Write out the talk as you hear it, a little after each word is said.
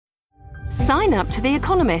Sign up to The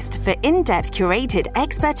Economist for in-depth curated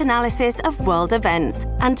expert analysis of world events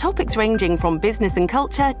and topics ranging from business and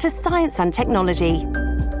culture to science and technology.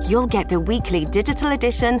 You'll get the weekly digital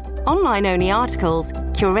edition, online-only articles,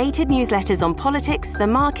 curated newsletters on politics, the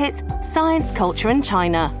markets, science, culture and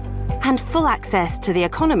China, and full access to The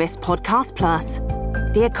Economist Podcast Plus.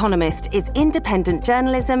 The Economist is independent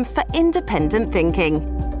journalism for independent thinking.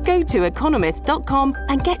 Go to economist.com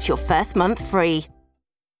and get your first month free.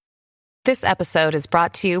 This episode is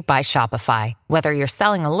brought to you by Shopify. Whether you're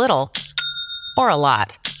selling a little or a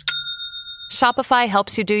lot, Shopify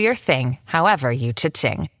helps you do your thing, however you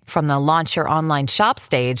cha-ching. From the launch your online shop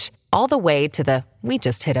stage, all the way to the we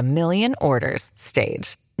just hit 1 million orders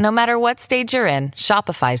stage. No matter what stage you're in,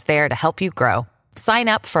 Shopify's there to help you grow. Sign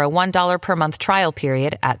up for a $1 per month trial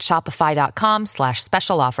period at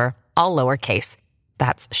shopify.com/special offer, all lowercase.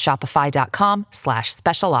 That's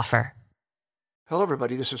shopify.com/special offer. Hello,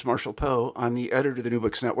 everybody. This is Marshall Poe. I'm the editor of the New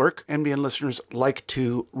Books Network. NBN listeners like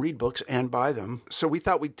to read books and buy them. So we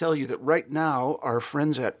thought we'd tell you that right now, our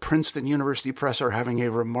friends at Princeton University Press are having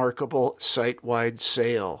a remarkable site-wide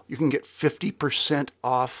sale. You can get 50%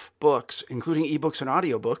 off books, including ebooks and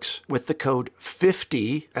audiobooks, with the code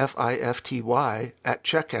 50, F-I-F-T-Y, at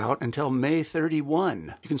checkout until May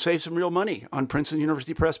 31. You can save some real money on Princeton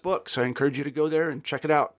University Press books. I encourage you to go there and check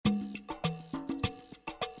it out.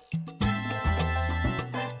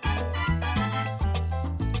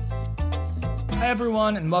 Hi,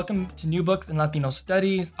 everyone, and welcome to New Books in Latino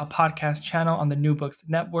Studies, a podcast channel on the New Books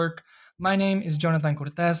Network. My name is Jonathan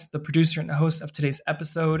Cortez, the producer and host of today's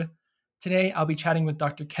episode. Today, I'll be chatting with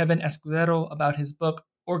Dr. Kevin Escudero about his book,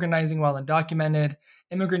 Organizing While Undocumented,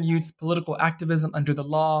 Immigrant Youth's Political Activism Under the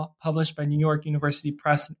Law, published by New York University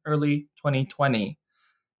Press in early 2020.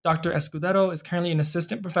 Dr. Escudero is currently an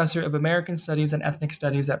assistant professor of American Studies and Ethnic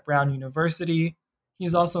Studies at Brown University. He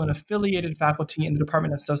is also an affiliated faculty in the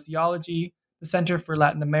Department of Sociology, the Center for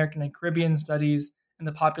Latin American and Caribbean Studies, and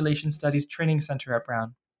the Population Studies Training Center at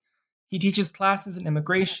Brown. He teaches classes in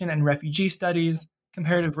immigration and refugee studies,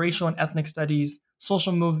 comparative racial and ethnic studies,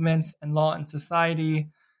 social movements, and law and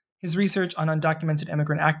society. His research on undocumented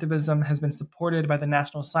immigrant activism has been supported by the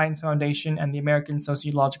National Science Foundation and the American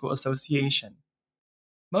Sociological Association.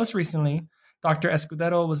 Most recently, Dr.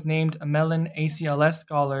 Escudero was named a Mellon ACLS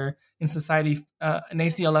Scholar in Society, an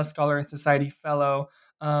ACLS Scholar and Society Fellow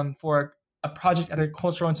for a project at a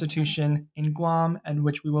cultural institution in Guam, and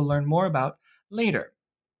which we will learn more about later.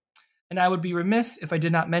 And I would be remiss if I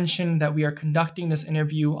did not mention that we are conducting this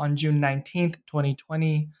interview on June 19th,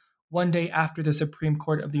 2020, one day after the Supreme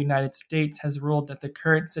Court of the United States has ruled that the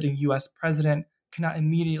current sitting U.S. president cannot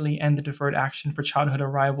immediately end the Deferred Action for Childhood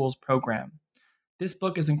Arrivals program. This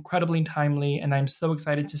book is incredibly timely, and I'm so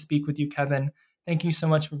excited to speak with you, Kevin. Thank you so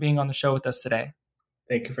much for being on the show with us today.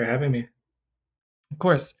 Thank you for having me. Of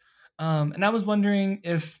course. And I was wondering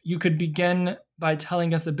if you could begin by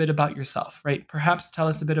telling us a bit about yourself, right? Perhaps tell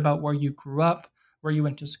us a bit about where you grew up, where you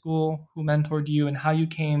went to school, who mentored you, and how you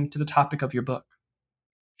came to the topic of your book.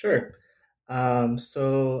 Sure.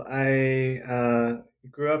 So I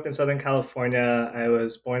grew up in Southern California. I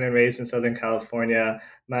was born and raised in Southern California.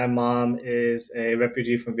 My mom is a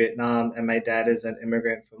refugee from Vietnam, and my dad is an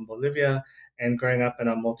immigrant from Bolivia. And growing up in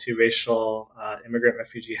a multiracial immigrant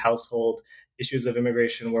refugee household, issues of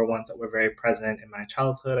immigration were ones that were very present in my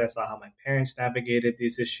childhood. I saw how my parents navigated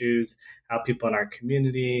these issues, how people in our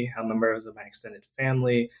community, how members of my extended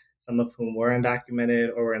family, some of whom were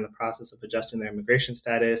undocumented or were in the process of adjusting their immigration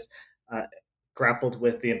status, grappled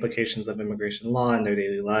with the implications of immigration law in their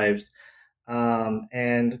daily lives.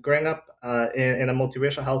 And growing up in a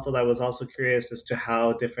multiracial household, I was also curious as to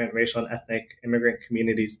how different racial and ethnic immigrant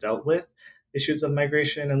communities dealt with issues of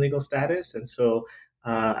migration and legal status. And so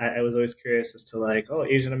I was always curious as to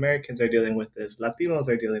Asian Americans are dealing with this, Latinos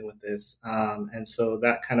are dealing with this. And so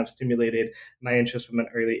that kind of stimulated my interest from an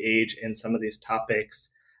early age in some of these topics.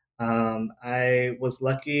 I was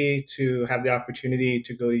lucky to have the opportunity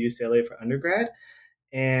to go to UCLA for undergrad.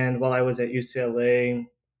 And while I was at UCLA,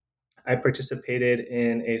 I participated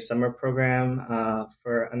in a summer program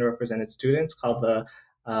for underrepresented students called the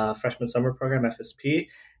Freshman Summer Program, FSP.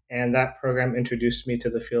 And that program introduced me to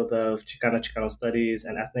the field of Chicano studies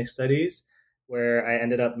and ethnic studies, where I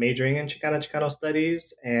ended up majoring in Chicano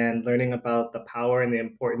studies and learning about the power and the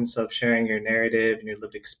importance of sharing your narrative and your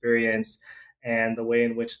lived experience, and the way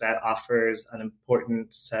in which that offers an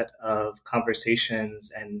important set of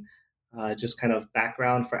conversations and just kind of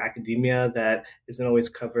background for academia that isn't always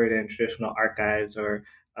covered in traditional archives or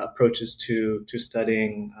approaches to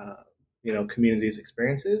studying communities'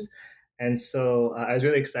 experiences. And so I was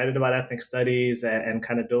really excited about ethnic studies and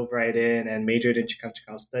kind of dove right in and majored in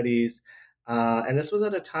Chicano studies. And this was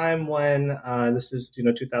at a time when this is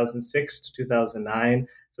 2006 to 2009.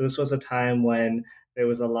 So this was a time when there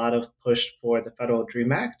was a lot of push for the Federal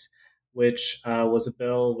Dream Act, which was a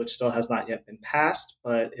bill which still has not yet been passed.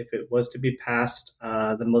 But if it was to be passed,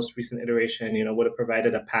 the most recent iteration, would have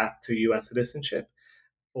provided a path to U.S. citizenship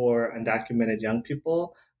for undocumented young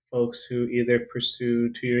people, folks who either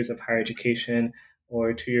pursue 2 years of higher education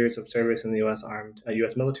or 2 years of service in the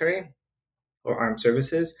U.S. military or armed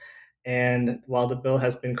services. And while the bill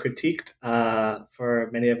has been critiqued for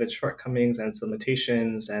many of its shortcomings and its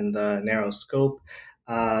limitations and the narrow scope,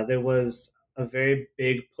 there was a very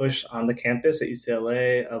big push on the campus at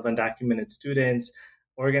UCLA of undocumented students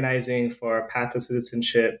organizing for a path to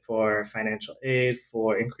citizenship, for financial aid,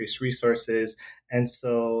 for increased resources. And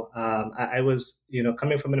so I was,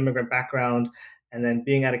 coming from an immigrant background and then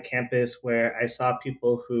being at a campus where I saw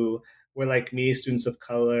people who were like me, students of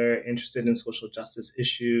color, interested in social justice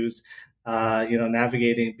issues,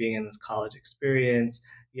 navigating being in this college experience.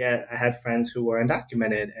 Yet I had friends who were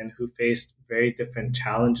undocumented and who faced very different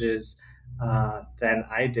challenges than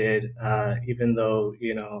I did, even though,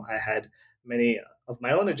 I had many of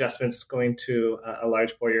my own adjustments going to a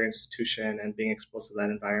large four-year institution and being exposed to that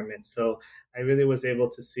environment. So I really was able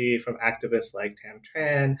to see from activists like Tam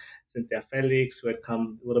Tran, Cynthia Felix, who had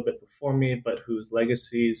come a little bit before me, but whose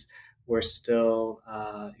legacies were still,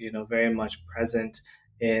 very much present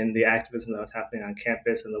in the activism that was happening on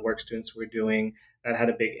campus and the work students were doing. That had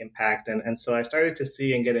a big impact. And so I started to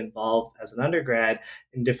see and get involved as an undergrad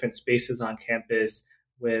in different spaces on campus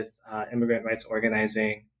with immigrant rights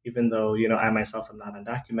organizing. Even though, I myself am not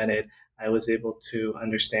undocumented, I was able to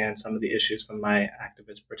understand some of the issues from my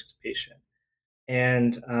activist participation.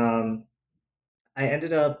 And I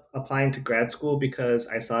ended up applying to grad school because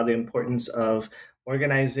I saw the importance of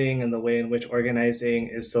organizing and the way in which organizing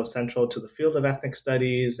is so central to the field of ethnic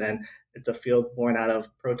studies. And it's a field born out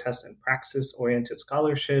of protest and praxis oriented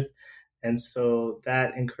scholarship. And so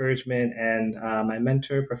that encouragement and my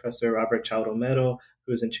mentor, Professor Robert Chao Romero,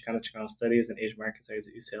 who is in Chicano Studies and Asian American Studies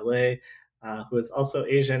at UCLA, who is also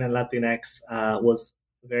Asian and Latinx, was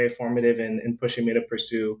very formative in pushing me to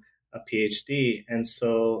pursue a PhD. And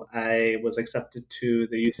so I was accepted to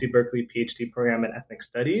the UC Berkeley PhD program in ethnic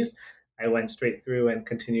studies. I went straight through and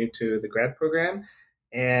continued to the grad program.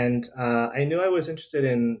 And I knew I was interested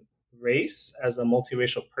in race as a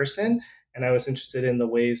multiracial person. And I was interested in the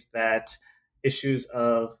ways that issues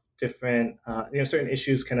of different, certain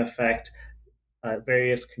issues can affect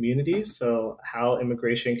various communities. So how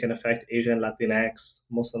immigration can affect Asian, Latinx,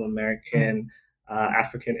 Muslim American,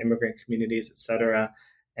 African immigrant communities, et cetera.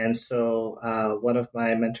 And so one of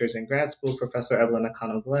my mentors in grad school, Professor Evelyn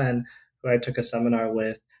Nakano Glenn, who I took a seminar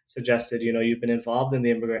with, suggested, you've been involved in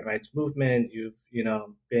the immigrant rights movement, you've,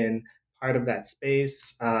 been part of that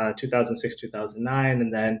space, 2006, 2009,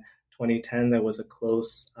 and then 2010, there was a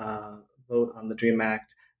close vote on the DREAM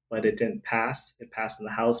Act, but it didn't pass. It passed in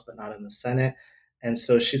the House, but not in the Senate. And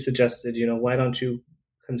so she suggested, why don't you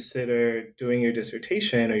consider doing your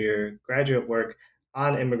dissertation or your graduate work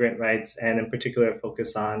on immigrant rights, and in particular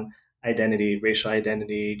focus on identity, racial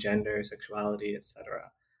identity, gender, sexuality,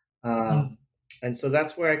 etc. And so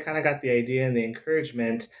that's where I kind of got the idea and the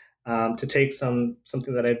encouragement to take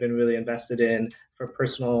something that I've been really invested in for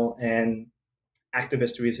personal and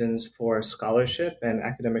activist reasons for scholarship and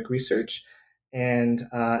academic research. And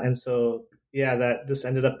so, that this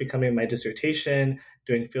ended up becoming my dissertation,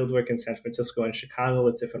 doing fieldwork in San Francisco and Chicago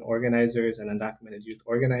with different organizers and undocumented youth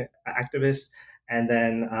activists. And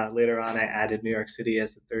then later on, I added New York City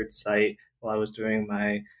as the third site while I was doing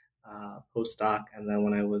my postdoc. And then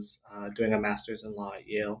when I was doing a master's in law at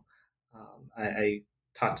Yale, I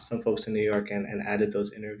talked to some folks in New York and added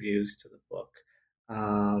those interviews to the book.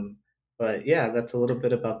 But that's a little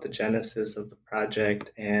bit about the genesis of the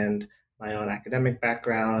project and my own academic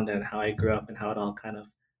background and how I grew up and how it all kind of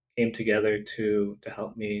came together to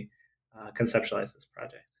help me conceptualize this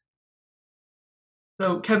project.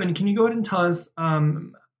 So, Kevin, can you go ahead and tell us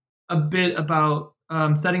a bit about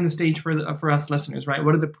setting the stage for us listeners, right?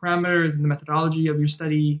 What are the parameters and the methodology of your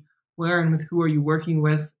study? Where and with who are you working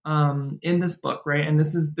with in this book, right? And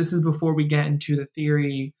this is before we get into the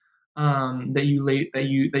theory that you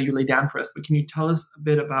lay down for us. But can you tell us a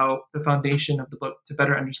bit about the foundation of the book to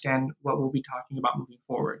better understand what we'll be talking about moving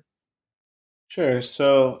forward? Sure.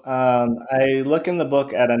 So I look in the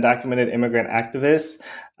book at undocumented immigrant activists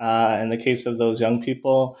in the case of those young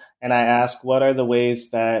people, and I ask what are the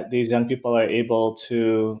ways that these young people are able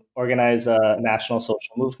to organize a national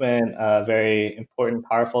social movement, a very important,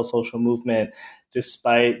 powerful social movement,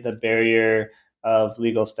 despite the barrier of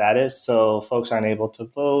legal status. So folks aren't able to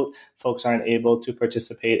vote, folks aren't able to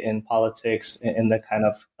participate in politics in the kind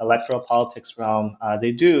of electoral politics realm.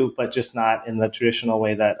 They do, but just not in the traditional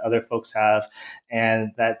way that other folks have.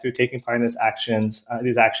 And that through taking part in these actions,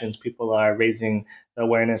 people are raising the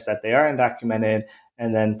awareness that they are undocumented,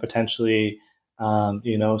 and then potentially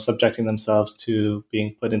subjecting themselves to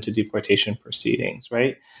being put into deportation proceedings,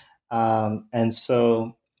 right? And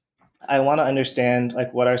so I want to understand,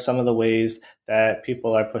 like, what are some of the ways that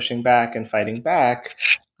people are pushing back and fighting back.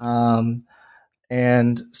 And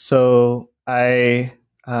so I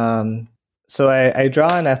draw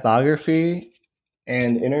on ethnography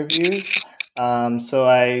and interviews. So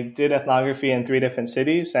I did ethnography in 3 different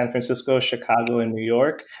cities: San Francisco, Chicago, and New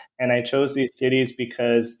York. And I chose these cities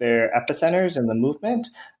because they're epicenters in the movement.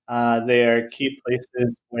 They are key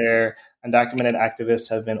places where undocumented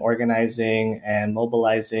activists have been organizing and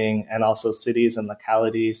mobilizing, and also cities and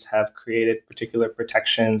localities have created particular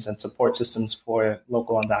protections and support systems for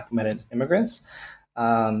local undocumented immigrants.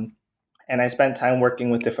 And I spent time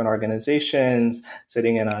working with different organizations,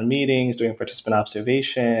 sitting in on meetings, doing participant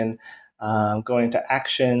observation, going to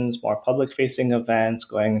actions, more public-facing events,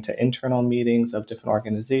 going to internal meetings of different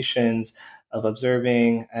organizations, of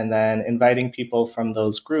observing, and then inviting people from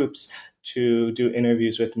those groups to do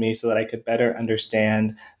interviews with me so that I could better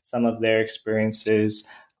understand some of their experiences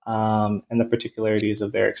and the particularities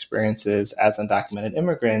of their experiences as undocumented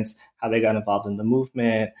immigrants, how they got involved in the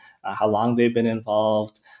movement, how long they've been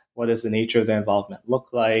involved, what does the nature of their involvement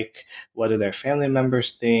look like, what do their family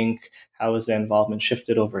members think, how has their involvement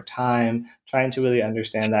shifted over time, trying to really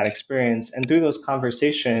understand that experience. And through those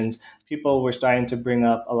conversations, people were starting to bring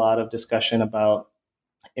up a lot of discussion about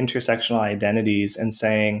intersectional identities and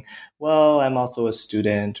saying, well, I'm also a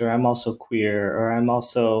student, or I'm also queer, or I'm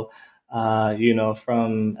also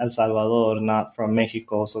from El Salvador, not from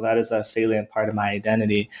Mexico. So that is a salient part of my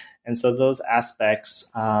identity. And so those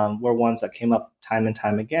aspects were ones that came up time and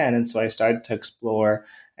time again. And so I started to explore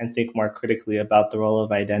and think more critically about the role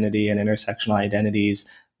of identity and intersectional identities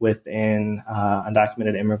within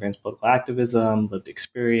undocumented immigrants' political activism, lived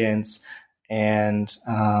experience. And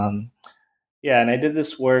and I did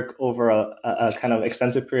this work over a kind of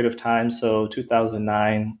extensive period of time. So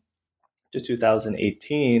 2009 to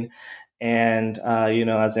 2018. And,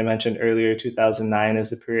 as I mentioned earlier, 2009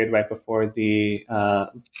 is the period right before the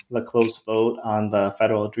closed vote on the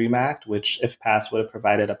Federal DREAM Act, which, if passed, would have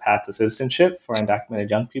provided a path to citizenship for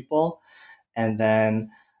undocumented young people. And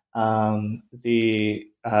then the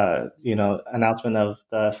announcement of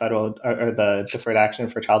the federal or the deferred action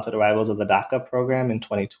for childhood arrivals of the DACA program in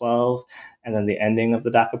 2012, and then the ending of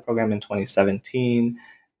the DACA program in 2017.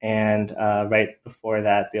 And right before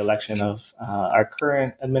that, the election of our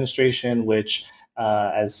current administration, which,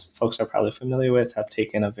 as folks are probably familiar with, have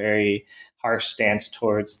taken a very harsh stance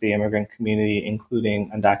towards the immigrant community, including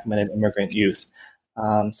undocumented immigrant youth.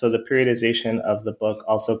 So the periodization of the book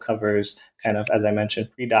also covers kind of, as I mentioned,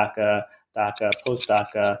 pre-DACA, DACA,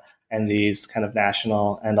 post-DACA, and these kind of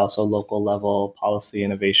national and also local level policy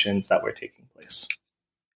innovations that were taking place.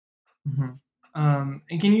 Mm-hmm. And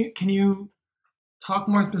can you talk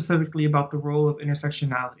more specifically about the role of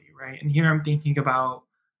intersectionality, right? And here I'm thinking about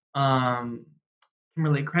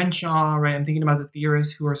Kimberly Crenshaw, right? I'm thinking about the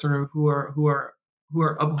theorists who are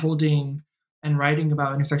upholding and writing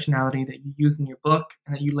about intersectionality that you use in your book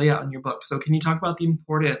and that you lay out in your book. So can you talk about the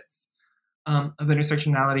importance of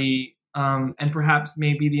intersectionality and perhaps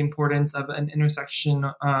maybe the importance of an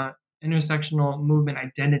intersectional movement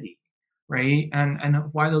identity, right? And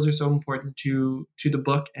why those are so important to the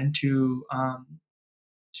book and to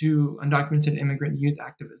undocumented immigrant youth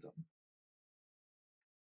activism?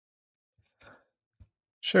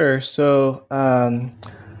 Sure. So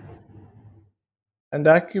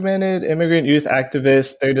undocumented immigrant youth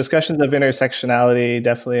activists, their discussions of intersectionality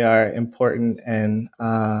definitely are important and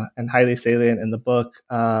highly salient in the book.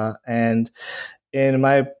 And in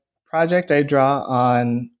my project, I draw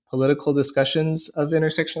on political discussions of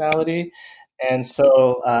intersectionality. And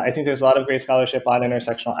so I think there's a lot of great scholarship on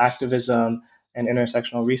intersectional activism and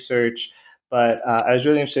intersectional research. But I was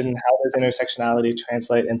really interested in how does intersectionality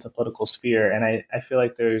translate into political sphere. And I feel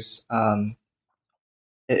like there's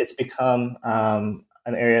it's become an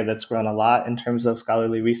area that's grown a lot in terms of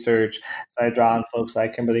scholarly research. So I draw on folks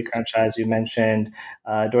like Kimberly Crenshaw, as you mentioned,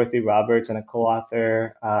 Dorothy Roberts, and a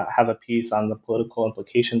co-author have a piece on the political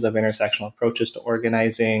implications of intersectional approaches to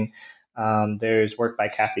organizing. There's work by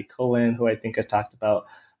Kathy Cohen, who I think has talked about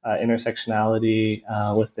intersectionality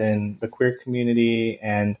within the queer community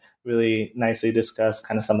and really nicely discuss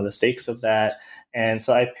kind of some of the stakes of that. And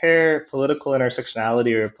so I pair political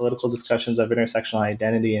intersectionality or political discussions of intersectional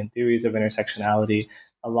identity and theories of intersectionality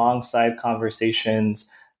alongside conversations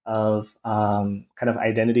of kind of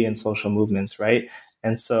identity and social movements, right?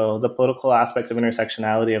 And so the political aspect of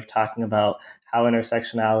intersectionality, of talking about how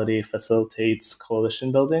intersectionality facilitates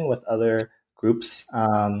coalition building with other groups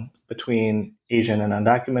between Asian and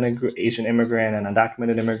undocumented Asian immigrant and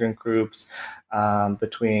undocumented immigrant groups,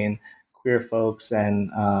 between queer folks and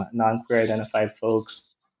non-queer identified folks.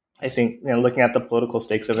 I think looking at the political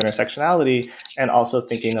stakes of intersectionality and also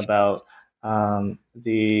thinking about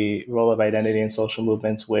the role of identity in social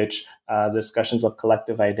movements, which discussions of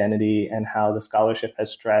collective identity and how the scholarship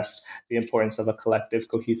has stressed the importance of a collective,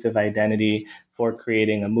 cohesive identity for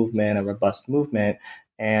creating a movement, a robust movement,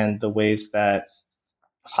 and the ways that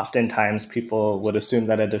oftentimes people would assume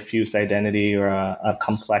that a diffuse identity or a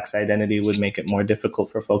complex identity would make it more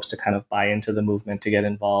difficult for folks to kind of buy into the movement, to get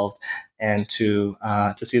involved, and to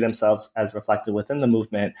see themselves as reflected within the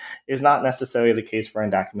movement is not necessarily the case for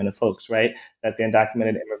undocumented folks, right? That the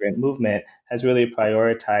undocumented immigrant movement has really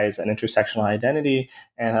prioritized an intersectional identity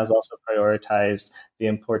and has also prioritized the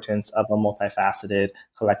importance of a multifaceted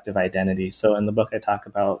collective identity. So in the book, I talk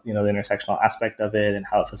about, the intersectional aspect of it and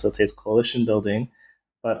how it facilitates coalition building,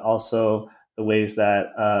 but also the ways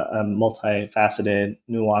that a multifaceted,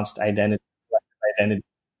 nuanced identity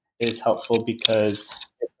is helpful because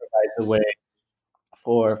it provides a way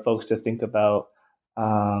for folks to think about,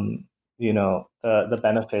 the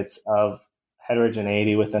benefits of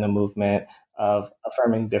heterogeneity within a movement, of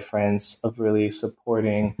affirming difference, of really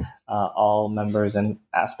supporting all members and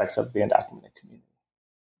aspects of the undocumented community.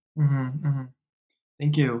 Mm-hmm, mm-hmm.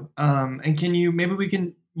 Thank you. And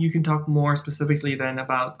you can talk more specifically then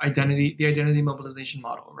about the identity mobilization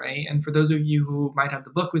model, right? And for those of you who might have the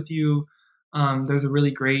book with you, there's a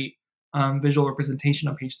really great visual representation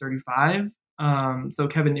on page 35. So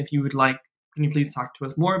Kevin, if you would like, can you please talk to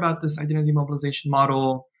us more about this identity mobilization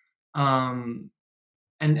model? And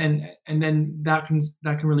then that can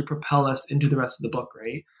really propel us into the rest of the book,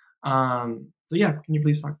 right? So yeah, can you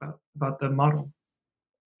please talk about the model?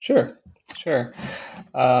 Sure.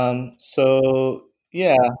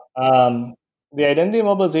 The identity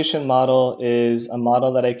mobilization model is a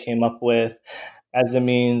model that I came up with as a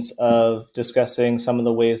means of discussing some of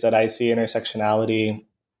the ways that I see intersectionality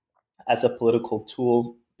as a political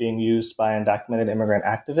tool being used by undocumented immigrant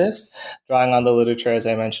activists, drawing on the literature, as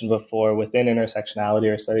I mentioned before, within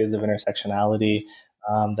intersectionality or studies of intersectionality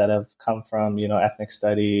that have come from, ethnic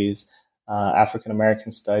studies, African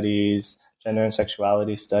American studies, gender and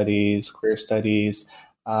sexuality studies, queer studies,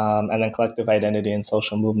 and then collective identity and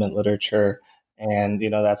social movement literature. And,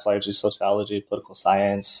 that's largely sociology, political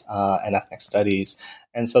science, and ethnic studies.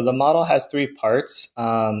 And so the model has three parts.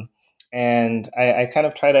 And I kind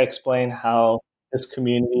of try to explain how this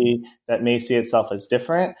community that may see itself as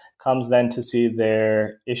different comes then to see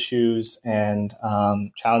their issues and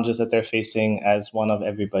challenges that they're facing as one of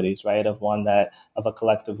everybody's, right? Of a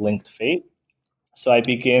collective linked fate. So I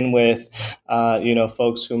begin with,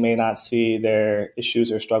 folks who may not see their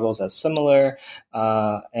issues or struggles as similar.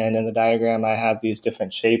 And in the diagram, I have these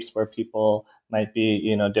different shapes where people might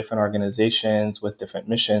be, different organizations with different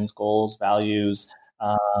missions, goals, values,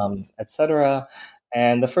 etc.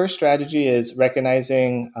 And the first strategy is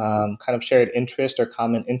recognizing kind of shared interest or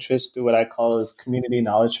common interest through what I call as community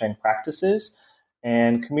knowledge sharing practices.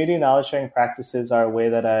 And community knowledge sharing practices are a way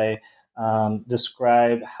that I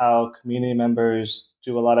describe how community members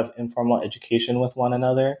do a lot of informal education with one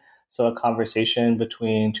another. So a conversation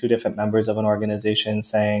between two different members of an organization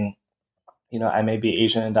saying, I may be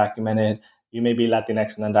Asian undocumented, you may be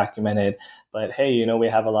Latinx and undocumented, but hey, we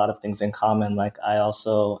have a lot of things in common. Like I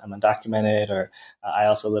also am undocumented, or I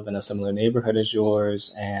also live in a similar neighborhood as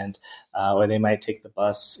yours, and or they might take the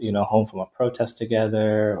bus, home from a protest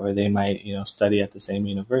together, or they might, study at the same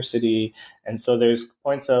university. And so there's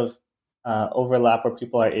points of overlap where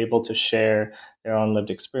people are able to share their own lived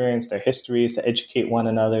experience, their histories, to educate one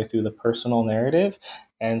another through the personal narrative.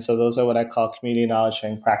 And so those are what I call community knowledge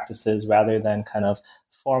sharing practices, rather than kind of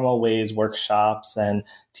formal ways, workshops and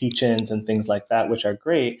teach-ins and things like that, which are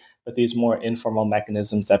great, but these more informal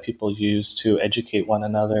mechanisms that people use to educate one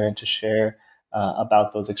another and to share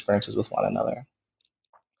about those experiences with one another.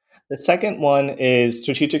 The second one is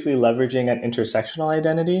strategically leveraging an intersectional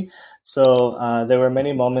identity. So there were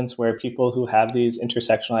many moments where people who have these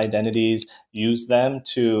intersectional identities use them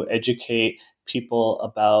to educate people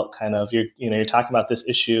about kind of you're talking about this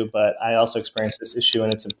issue, but I also experienced this issue,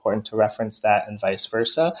 and it's important to reference that and vice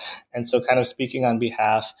versa. And so kind of speaking on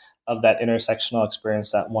behalf of that intersectional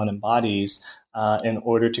experience that one embodies in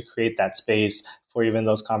order to create that space for even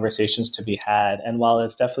those conversations to be had. And while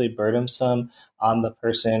it's definitely burdensome on the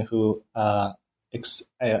person who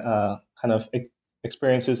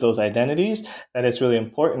experiences those identities, that it's really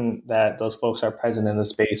important that those folks are present in the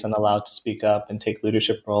space and allowed to speak up and take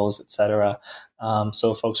leadership roles, et cetera.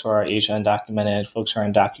 So folks who are Asian undocumented, folks who are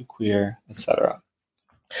undocuqueer, et cetera.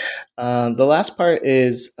 The last part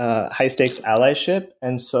is high stakes allyship.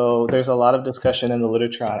 And so there's a lot of discussion in the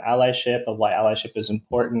literature on allyship, of why allyship is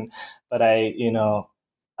important. But I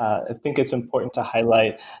think it's important to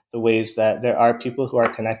highlight the ways that there are people who are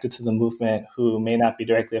connected to the movement who may not be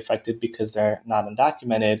directly affected because they're not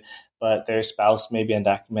undocumented, but their spouse may be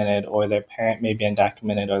undocumented, or their parent may be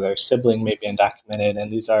undocumented, or their sibling may be undocumented.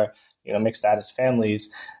 And these are, mixed status families.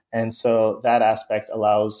 And so that aspect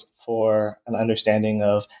allows for an understanding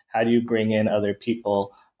of how do you bring in other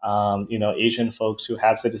people, Asian folks who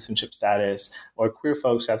have citizenship status, or queer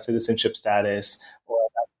folks who have citizenship status, or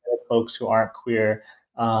folks who aren't queer,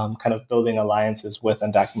 kind of building alliances with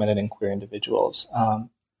undocumented and queer individuals.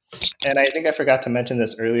 And I think I forgot to mention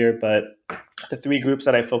this earlier, but the three groups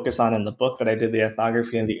that I focus on in the book that I did the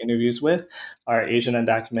ethnography and the interviews with are Asian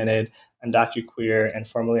undocumented, undocuqueer, and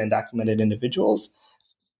formerly undocumented individuals.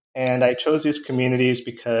 And I chose these communities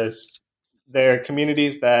because they're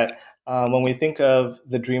communities that when we think of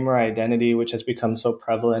the dreamer identity, which has become so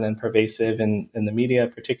prevalent and pervasive in the media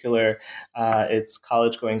in particular, it's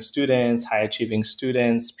college-going students, high-achieving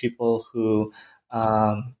students, people who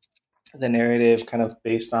the narrative kind of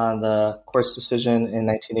based on the court's decision in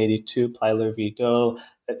 1982, Plyler v. Doe,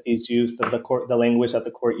 that these youth, the language that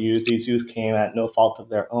the court used, these youth came at no fault of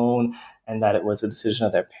their own, and that it was a decision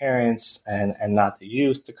of their parents and not the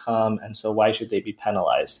youth to come. And so why should they be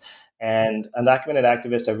penalized? And undocumented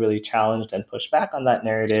activists have really challenged and pushed back on that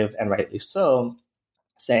narrative, and rightly so,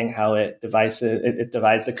 saying how it divides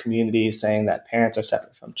the community, saying that parents are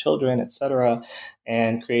separate from children, et cetera,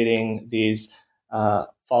 and creating these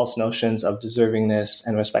false notions of deservingness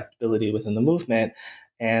and respectability within the movement.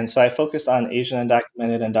 And so I focus on Asian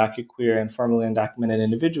undocumented, undocuqueer, and formerly undocumented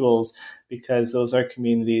individuals because those are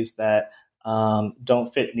communities that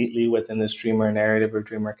don't fit neatly within this dreamer narrative or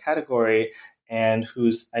dreamer category, and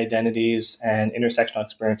whose identities and intersectional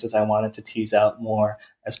experiences I wanted to tease out more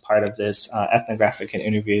as part of this ethnographic and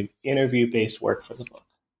interview-based work for the book.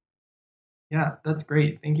 Yeah, that's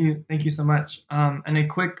great. Thank you. Thank you so much. And a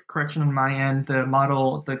quick correction on my end, the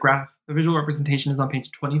visual representation is on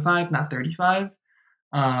page 25, not 35.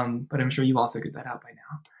 But I'm sure you all figured that out by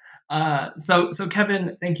now. So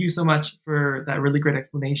Kevin, thank you so much for that really great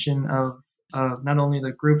explanation of not only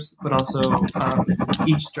the groups, but also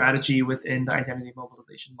each strategy within the identity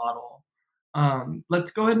mobilization model.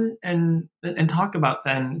 Let's go ahead and talk about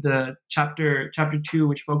then the chapter 2,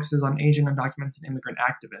 which focuses on Asian undocumented immigrant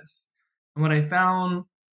activists. And what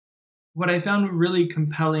I found really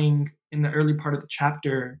compelling in the early part of the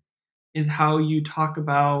chapter is how you talk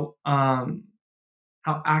about how Asian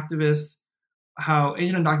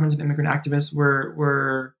undocumented immigrant activists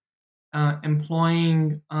were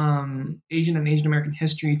employing Asian and Asian American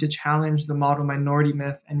history to challenge the model minority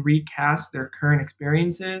myth and recast their current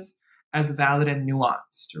experiences as valid and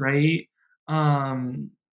nuanced, right? Can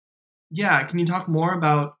you talk more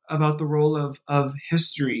about the role of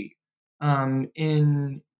history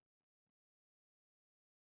in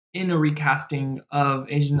a recasting of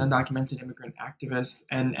Asian undocumented immigrant activists,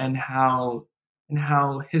 and how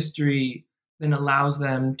history then allows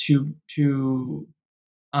them to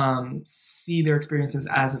see their experiences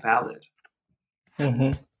as valid?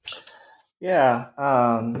 Mm-hmm. Yeah.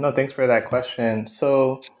 No, thanks for that question.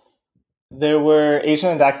 So there were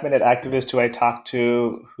Asian undocumented activists who I talked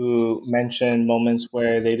to who mentioned moments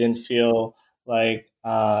where they didn't feel like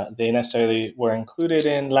they necessarily were included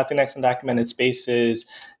in Latinx undocumented spaces,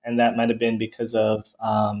 and that might have been because of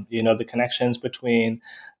the connections between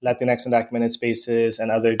Latinx undocumented spaces and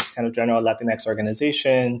other just kind of general Latinx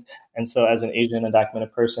organizations. And so as an Asian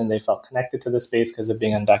undocumented person, they felt connected to the space because of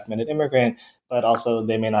being an undocumented immigrant, but also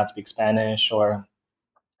they may not speak Spanish, or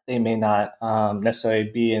they may not necessarily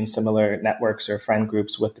be in similar networks or friend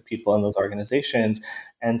groups with the people in those organizations.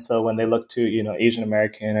 And so when they look to, Asian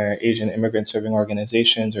American or Asian immigrant serving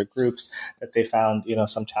organizations or groups, that they found,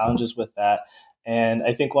 some challenges with that. And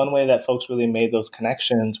I think one way that folks really made those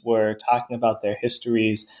connections were talking about their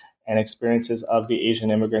histories and experiences of the Asian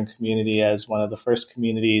immigrant community as one of the first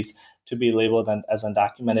communities to be labeled as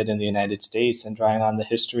undocumented in the United States, and drawing on the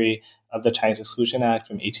history of the Chinese Exclusion Act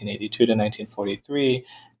from 1882 to 1943,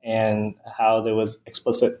 and how there was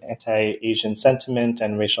explicit anti-Asian sentiment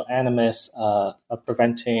and racial animus of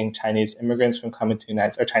preventing Chinese immigrants from coming to the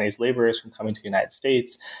United States, or Chinese laborers from coming to the United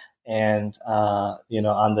States, and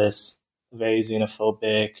on this very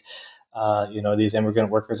xenophobic, these immigrant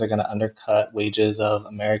workers are going to undercut wages of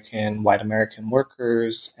white American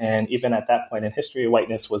workers, and even at that point in history,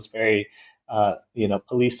 whiteness was very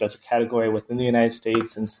policed as a category within the United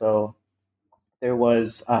States, and so there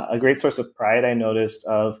was a great source of pride, I noticed,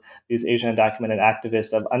 of these Asian undocumented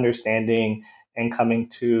activists of understanding and coming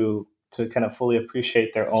to kind of fully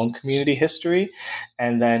appreciate their own community history,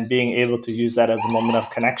 and then being able to use that as a moment of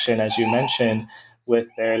connection, as you mentioned, with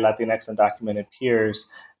their Latinx undocumented peers.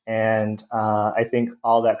 And I think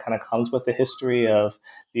all that kind of comes with the history of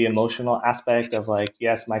the emotional aspect of like,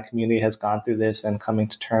 yes, my community has gone through this, and coming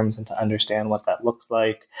to terms and to understand what that looks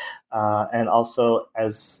like. And also,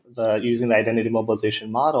 as using the identity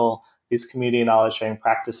mobilization model, these community knowledge sharing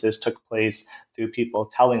practices took place through people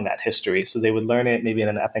telling that history. So they would learn it maybe in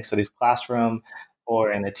an ethnic studies classroom,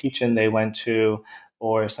 or in a teach-in they went to,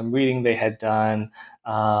 or some reading they had done,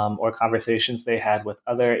 or conversations they had with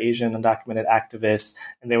other Asian undocumented activists,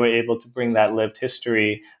 and they were able to bring that lived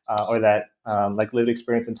history or that lived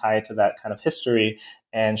experience and tie it to that kind of history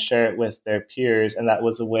and share it with their peers. And that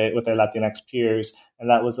was a way, with their Latinx peers, and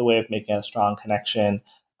that was a way of making a strong connection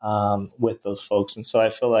with those folks. And so I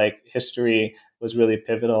feel like history was really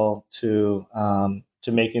pivotal to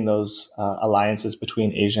making those alliances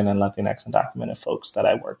between Asian and Latinx undocumented folks that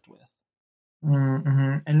I worked with.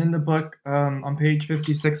 Mm-hmm. And in the book, on page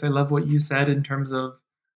 56, I love what you said in terms of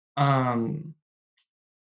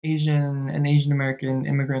Asian and Asian American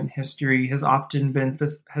immigrant history has often been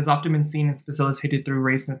seen and facilitated through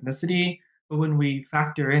race and ethnicity. But when we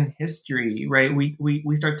factor in history, right,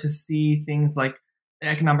 we start to see things like the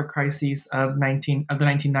economic crises of the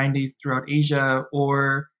 1990s throughout Asia,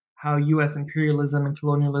 or how U.S. imperialism and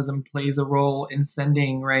colonialism plays a role in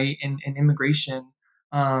sending, right, in immigration.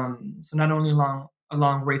 So not only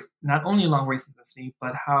along race and ethnicity,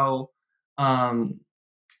 but how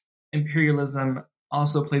imperialism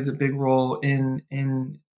also plays a big role in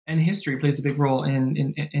and history plays a big role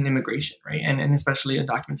in immigration, right, and especially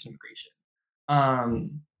undocumented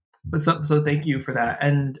immigration. But so thank you for that,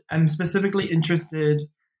 and I'm specifically interested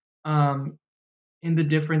in the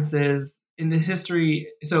differences in the history.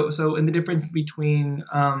 So in the difference between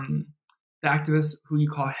the activist who you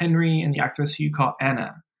call Henry and the activist who you call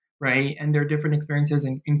Anna, right? And their different experiences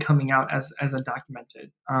in coming out as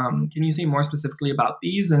undocumented. Can you say more specifically about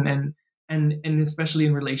these, and especially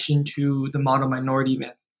in relation to the model minority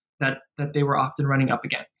myth that they were often running up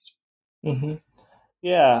against? Mm-hmm.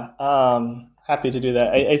 Yeah, happy to do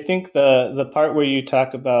that. I think the part where you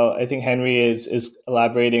talk about, I think Henry is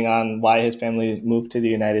elaborating on why his family moved to the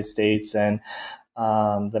United States, and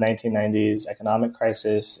the 1990s economic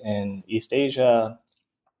crisis in East Asia,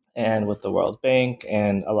 and with the World Bank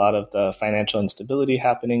and a lot of the financial instability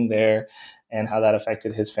happening there, and how that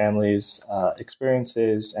affected his family's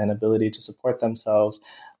experiences and ability to support themselves.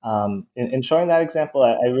 In showing that example,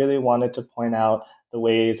 I really wanted to point out the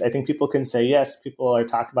ways I think people can say, yes, people are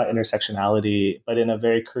talking about intersectionality, but in a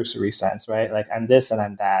very cursory sense, right? Like, I'm this and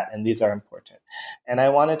I'm that, and these are important. And I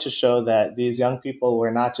wanted to show that these young people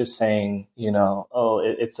were not just saying,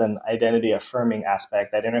 it's an identity affirming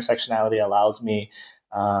aspect, that intersectionality allows me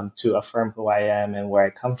to affirm who I am and where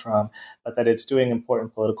I come from, but that it's doing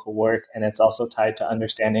important political work, and it's also tied to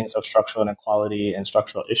understandings of structural inequality and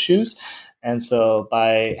structural issues. And so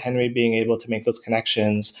by Henry being able to make those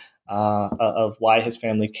connections of why his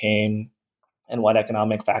family came and what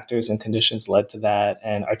economic factors and conditions led to that,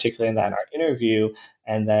 and articulating that in our interview,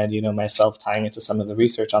 and then myself tying it to some of the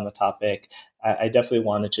research on the topic, I definitely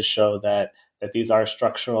wanted to show that these are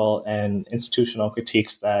structural and institutional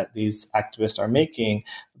critiques that these activists are making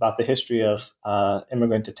about the history of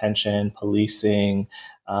immigrant detention, policing,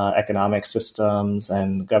 economic systems,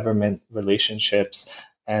 and government relationships.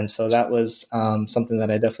 And so that was something that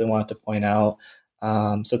I definitely wanted to point out.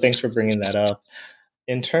 So thanks for bringing that up.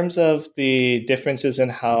 In terms of the differences in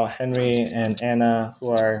how Henry and Anna, who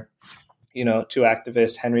are, two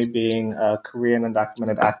activists, Henry being a Korean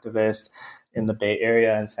undocumented activist in the Bay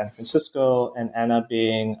Area in San Francisco, and Anna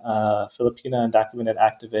being a Filipina undocumented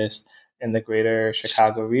activist in the greater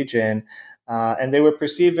Chicago region. And they were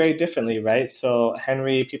perceived very differently, right? So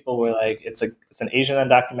Henry, people were like, it's an Asian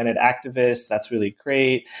undocumented activist. That's really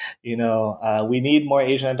great. We need more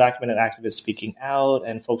Asian undocumented activists speaking out,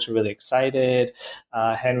 and folks were really excited.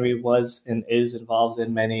 Henry was and is involved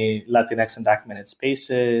in many Latinx undocumented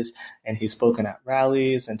spaces, and he's spoken at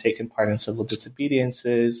rallies and taken part in civil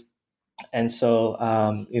disobediences. And so,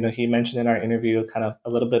 he mentioned in our interview kind of a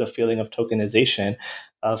little bit of feeling of tokenization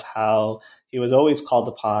of how he was always called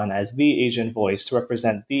upon as the Asian voice to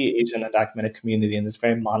represent the Asian undocumented community in this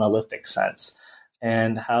very monolithic sense,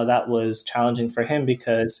 and how that was challenging for him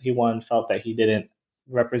because he, one, felt that he didn't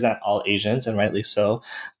represent all Asians, and rightly so,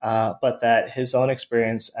 but that his own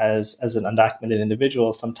experience as an undocumented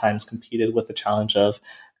individual sometimes competed with the challenge of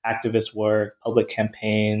activist work, public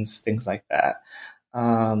campaigns, things like that.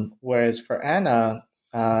 Whereas for Anna,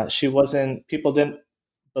 she wasn't, people didn't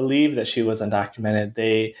believe that she was undocumented.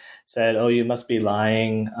 They said, oh, you must be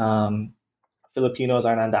lying. Filipinos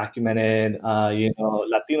aren't undocumented.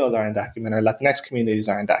 Latinos are undocumented, or Latinx communities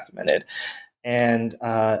are undocumented. And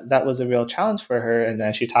that was a real challenge for her. And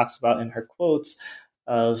as she talks about in her quotes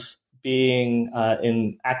of being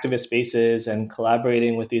in activist spaces and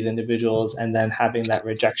collaborating with these individuals, and then having that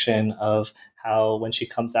rejection of how when she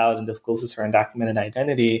comes out and discloses her undocumented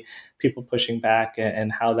identity, people pushing back,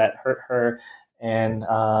 and how that hurt her, and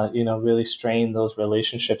really strained those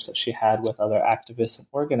relationships that she had with other activists and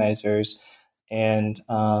organizers. And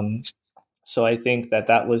so I think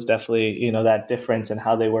that was definitely, that difference in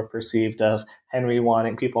how they were perceived of Henry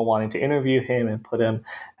people wanting to interview him and put him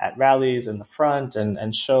at rallies in the front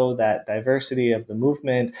and show that diversity of the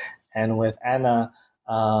movement. And with Anna,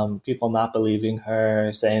 people not believing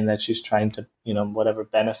her, saying that she's trying to, whatever,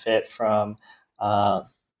 benefit from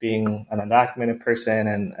being an undocumented person,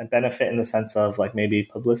 and benefit in the sense of like maybe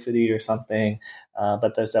publicity or something.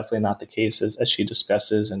 But that's definitely not the case as she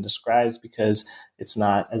discusses and describes, because it's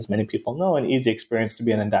not, as many people know, an easy experience to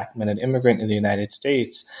be an undocumented immigrant in the United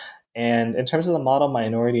States. And in terms of the model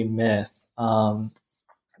minority myth,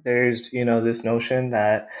 there's, this notion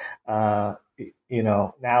that,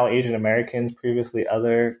 now Asian Americans, previously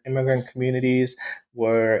other immigrant communities,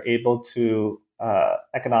 were able to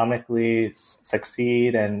economically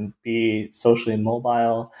succeed and be socially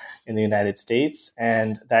mobile in the United States,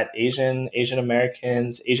 and that Asian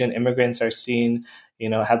Americans, Asian immigrants are seen,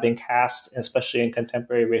 have been cast, especially in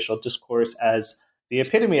contemporary racial discourse, as the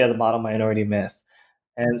epitome of the model minority myth.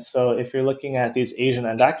 And so if you're looking at these Asian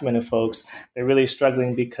undocumented folks, they're really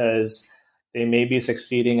struggling because they may be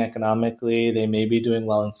succeeding economically, they may be doing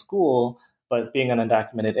well in school, but being an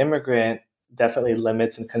undocumented immigrant definitely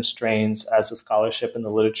limits and constrains, as the scholarship and the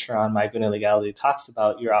literature on migrant illegality talks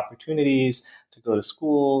about, your opportunities to go to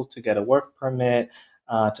school, to get a work permit,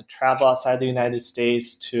 to travel outside the United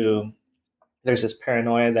States. There's this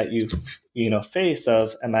paranoia that you face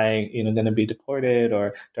of, am I going to be deported,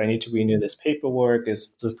 or do I need to renew this paperwork?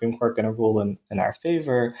 Is the Supreme Court going to rule in our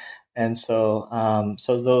favor? And so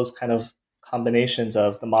those kind of combinations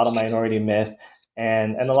of the model minority myth,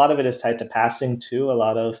 and a lot of it is tied to passing too. A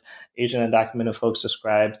lot of Asian undocumented folks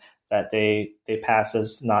described that they pass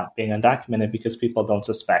as not being undocumented because people don't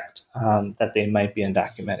suspect that they might be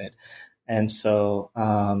undocumented. And so,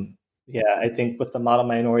 I think with the model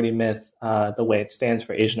minority myth, the way it stands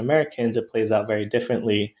for Asian Americans, it plays out very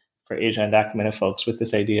differently for Asian undocumented folks, with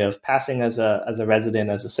this idea of passing as a resident,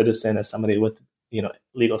 as a citizen, as somebody with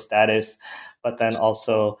legal status, but then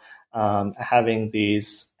also having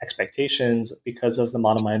these expectations because of the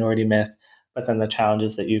model minority myth, but then the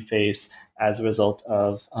challenges that you face as a result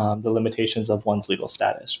of the limitations of one's legal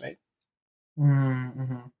status, right?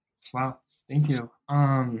 Mm-hmm. Wow, thank you.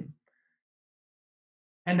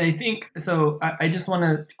 And I think, so I just want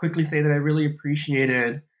to quickly say that I really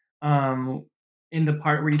appreciated in the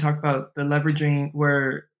part where you talk about the leveraging,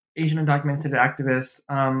 where Asian undocumented activists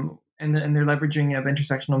and their leveraging of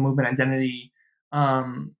intersectional movement identity,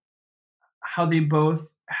 how they both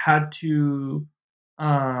had to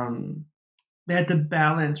balance,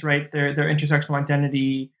 right, their intersectional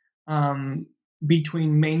identity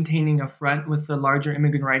between maintaining a front with the larger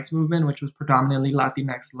immigrant rights movement, which was predominantly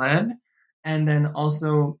Latinx led, and then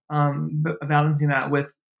also balancing that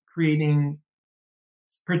with creating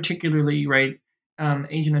particularly, right,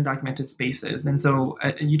 Asian undocumented spaces. And so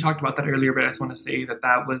you talked about that earlier, but I just want to say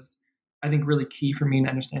that was, I think, really key for me in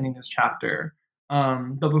understanding this chapter.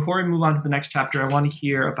 But before we move on to the next chapter, I want to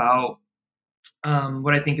hear about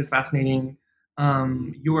what I think is fascinating,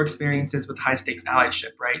 your experiences with high stakes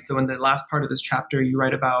allyship, right? So in the last part of this chapter, you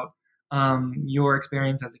write about your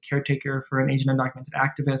experience as a caretaker for an Asian undocumented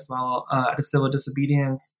activist while at a civil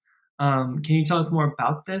disobedience. Can you tell us more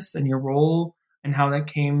about this and your role, and how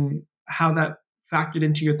that factored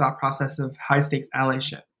into your thought process of high stakes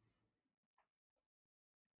allyship?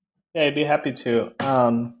 Yeah, I'd be happy to.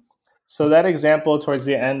 So that example towards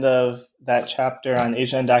the end of that chapter on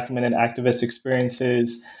Asian undocumented activist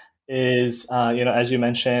experiences is, as you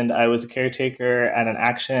mentioned, I was a caretaker at an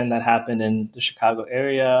action that happened in the Chicago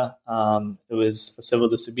area. It was a civil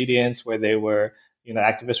disobedience where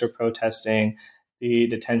activists were protesting the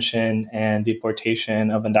detention and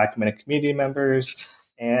deportation of undocumented community members.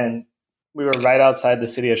 And we were right outside the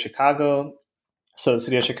city of Chicago. So the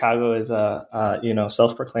city of Chicago is a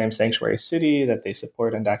self-proclaimed sanctuary city, that they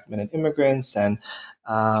support undocumented immigrants, and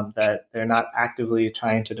that they're not actively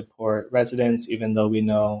trying to deport residents, even though we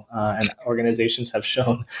know and organizations have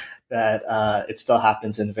shown that it still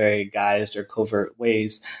happens in very guised or covert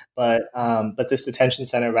ways. But this detention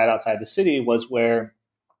center right outside the city was where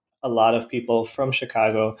a lot of people from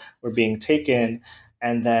Chicago were being taken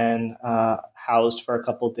and then housed for a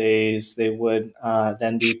couple days. They would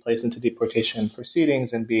then be placed into deportation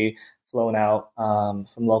proceedings and be flown out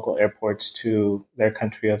from local airports to their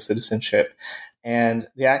country of citizenship. And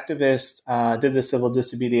the activists did the civil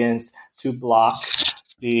disobedience to block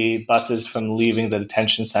the buses from leaving the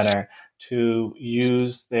detention center, to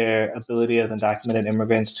use their ability as undocumented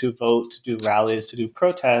immigrants to vote, to do rallies, to do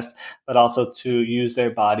protests, but also to use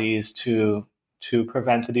their bodies to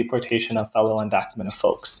prevent the deportation of fellow undocumented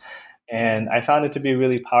folks. And I found it to be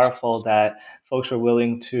really powerful that folks were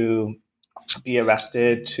willing to be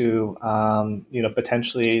arrested, to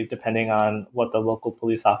potentially, depending on what the local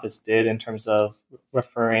police office did in terms of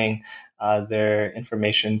referring their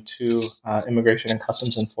information to Immigration and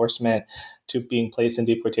Customs Enforcement, to being placed in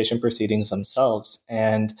deportation proceedings themselves.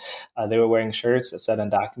 And they were wearing shirts that said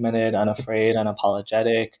undocumented, unafraid,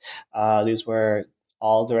 unapologetic. These were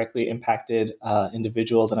all directly impacted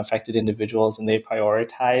individuals and affected individuals, and they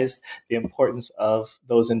prioritized the importance of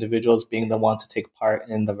those individuals being the ones to take part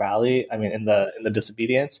in the rally. In the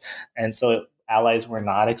disobedience, and so allies were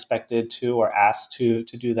not expected to or asked to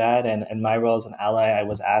do that. And my role as an ally, I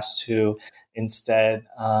was asked to instead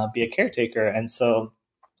be a caretaker. And so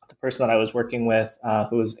the person that I was working with,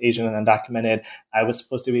 who was Asian and undocumented, I was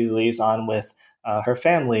supposed to be the liaison with her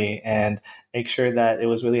family and make sure that it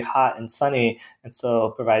was really hot and sunny. And so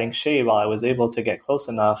providing shade while I was able to get close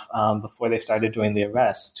enough before they started doing the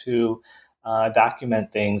arrest to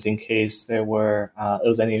document things in case there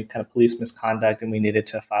was any kind of police misconduct and we needed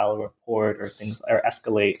to file a report or things, or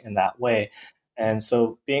escalate in that way. And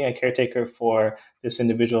so being a caretaker for this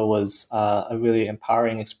individual was a really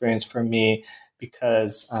empowering experience for me,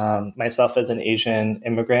 because myself as an Asian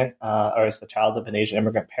immigrant, or as the child of an Asian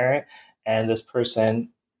immigrant parent, and this person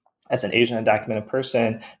as an Asian undocumented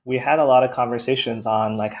person, we had a lot of conversations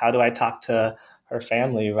on, like, how do I talk to her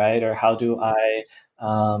family, right? Or how do I,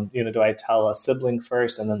 do I tell a sibling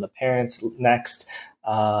first and then the parents next?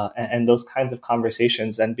 And those kinds of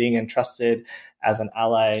conversations, and being entrusted as an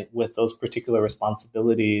ally with those particular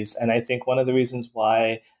responsibilities. And I think one of the reasons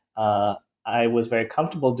why I was very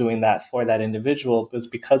comfortable doing that for that individual was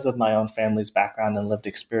because of my own family's background and lived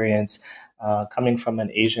experience, coming from an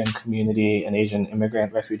Asian community, an Asian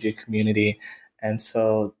immigrant refugee community. And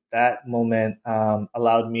so that moment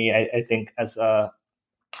allowed me, I think, as a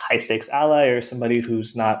high stakes ally or somebody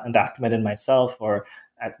who's not undocumented myself or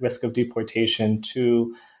at risk of deportation,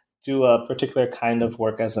 to do a particular kind of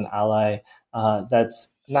work as an ally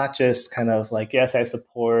that's not just kind of like, yes, I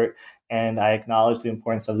support and I acknowledge the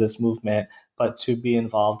importance of this movement, but to be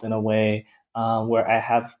involved in a way where I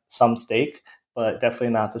have some stake, but definitely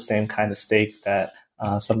not the same kind of stake that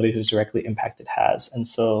somebody who's directly impacted has. And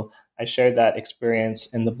so I shared that experience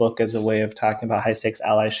in the book as a way of talking about high stakes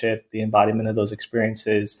allyship, the embodiment of those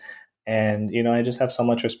experiences. And, I just have so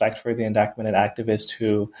much respect for the undocumented activists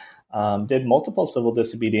who did multiple civil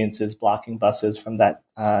disobediences, blocking buses from that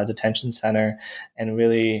detention center, and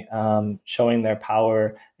really showing their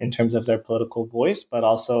power in terms of their political voice, but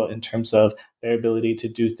also in terms of their ability to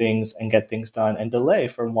do things and get things done and delay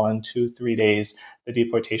for 1, 2, 3 days the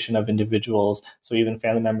deportation of individuals, so even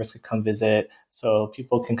family members could come visit, so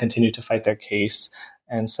people can continue to fight their case.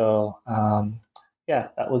 And so,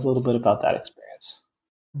 that was a little bit about that experience.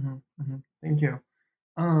 Mm-hmm, mm-hmm. Thank you.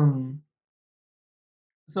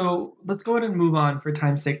 So let's go ahead and move on for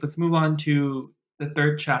time's sake. Let's move on to the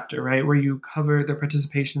third chapter, right, where you cover the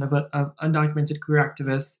participation of undocumented queer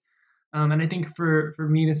activists. And I think for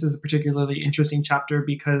me, this is a particularly interesting chapter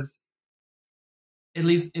because, at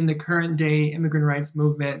least in the current day immigrant rights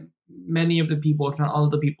movement, many of the people, if not all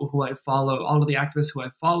of the people who I follow, all of the activists who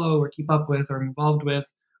I follow or keep up with or involved with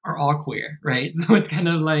are all queer, right? So it's kind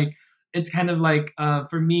of like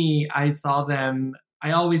for me,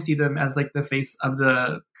 I always see them as like the face of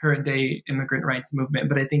the current day immigrant rights movement.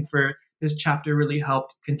 But I think for this chapter really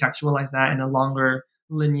helped contextualize that in a longer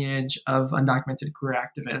lineage of undocumented queer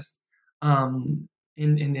activists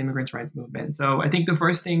in the immigrant rights movement. So I think the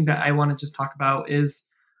first thing that I want to just talk about is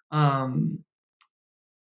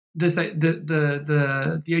this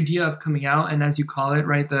the idea of coming out, and as you call it,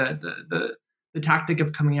 right, the tactic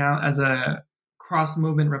of coming out as a cross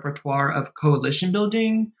movement repertoire of coalition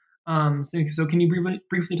building. So can you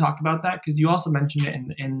briefly talk about that? Because you also mentioned it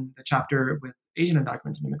in the chapter with Asian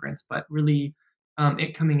undocumented immigrants, but really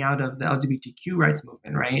it coming out of the LGBTQ rights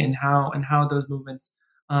movement, right, and how those movements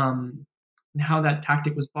and how that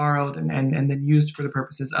tactic was borrowed and then used for the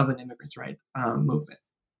purposes of an immigrants' rights movement.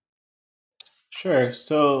 Sure.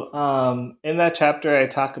 So in that chapter, I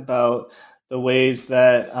talk about the ways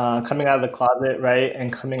that coming out of the closet, right,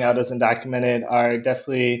 and coming out as undocumented are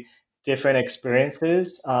definitely different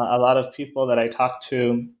experiences. A lot of people that I talked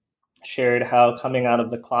to shared how coming out of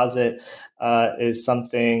the closet is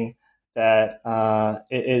something that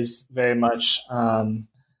it is very much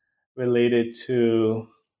related to,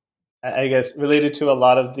 I guess, related to a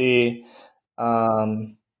lot of the kind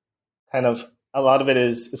of a lot of it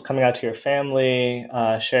is coming out to your family,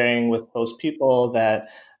 sharing with close people that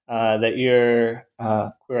that you're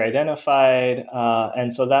queer identified,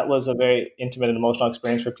 and so that was a very intimate and emotional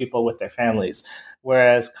experience for people with their families.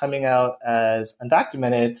 Whereas coming out as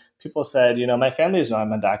undocumented, people said, you know, my families know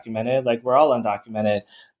I'm undocumented, like we're all undocumented,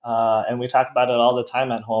 and we talk about it all the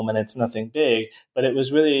time at home, and it's nothing big. But it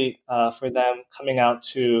was really for them coming out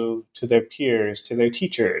to their peers, to their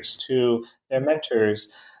teachers, to their mentors.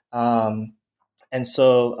 And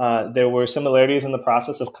so there were similarities in the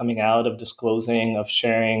process of coming out, of disclosing, of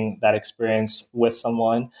sharing that experience with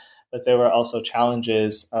someone. But there were also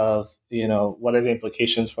challenges of, you know, what are the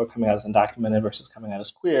implications for coming out as undocumented versus coming out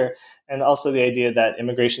as queer? And also the idea that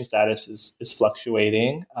immigration status is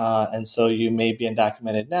fluctuating. And so you may be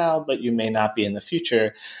undocumented now, but you may not be in the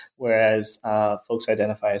future. Whereas folks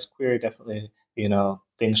identify as queer, definitely, you know,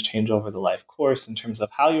 things change over the life course in terms of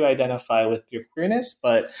how you identify with your queerness.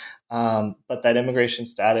 But that immigration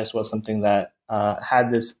status was something that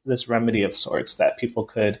had this remedy of sorts that people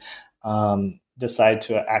could decide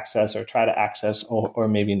to access or try to access, or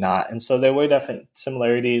maybe not. And so there were definite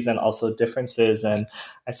similarities and also differences. And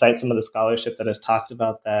I cite some of the scholarship that has talked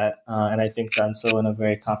about that, and I think done so in a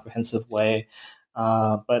very comprehensive way.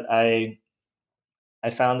 But I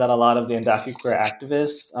found that a lot of the undocuqueer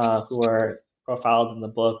activists who are profiled in the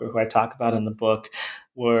book, or who I talk about in the book,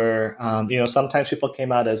 were, you know, sometimes people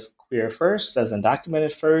came out as queer first, as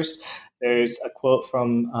undocumented first. There's a quote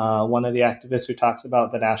from one of the activists who talks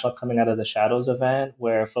about the National Coming Out of the Shadows event,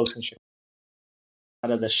 where folks in Chicago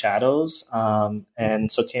out of the shadows,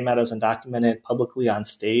 and so came out as undocumented publicly on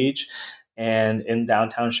stage and in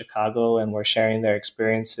downtown Chicago, and were sharing their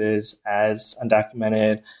experiences as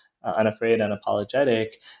undocumented, unafraid,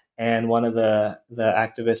 unapologetic. And one of the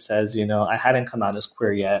activists says, you know, I hadn't come out as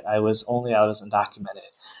queer yet. I was only out as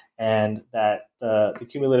undocumented. And that the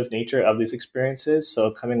cumulative nature of these experiences,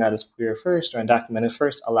 so coming out as queer first or undocumented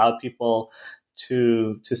first, allowed people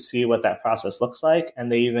to see what that process looks like.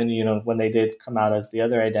 And they even, you know, when they did come out as the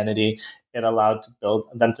other identity, it allowed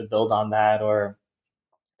them to build on that, or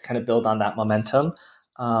kind of build on that momentum.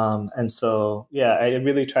 And so, yeah, I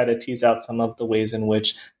really try to tease out some of the ways in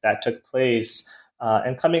which that took place.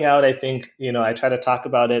 And coming out, I think, you know, I try to talk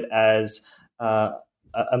about it as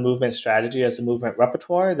a movement strategy, as a movement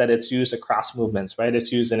repertoire, that it's used across movements, right?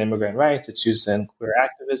 It's used in immigrant rights, it's used in queer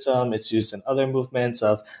activism, it's used in other movements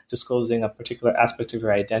of disclosing a particular aspect of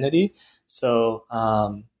your identity. So,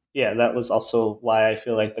 yeah, that was also why I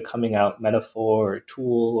feel like the coming out metaphor or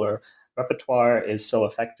tool or repertoire is so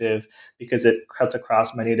effective, because it cuts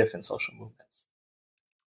across many different social movements.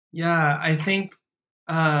 Yeah, I think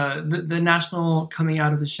the National Coming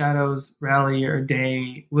Out of the Shadows rally or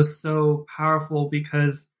day was so powerful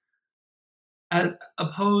because, as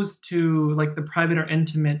opposed to like the private or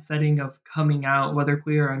intimate setting of coming out, whether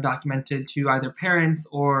queer or undocumented, to either parents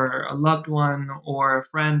or a loved one or a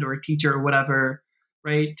friend or a teacher or whatever,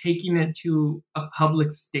 right? Taking it to a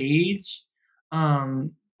public stage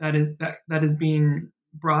that is being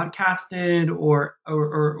broadcasted or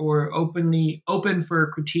openly open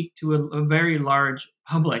for critique to a very large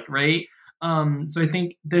public, right? So I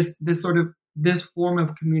think this form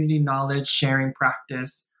of community knowledge sharing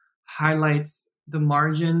practice highlights the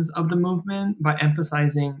margins of the movement by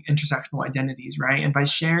emphasizing intersectional identities, right? And by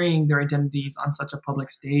sharing their identities on such a public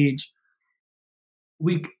stage,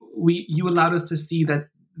 you allowed us to see that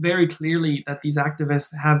very clearly, that these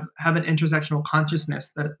activists have an intersectional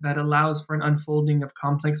consciousness that allows for an unfolding of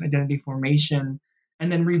complex identity formation,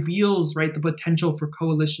 and then reveals, right, the potential for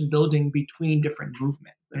coalition building between different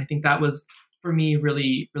movements. And I think that was, for me,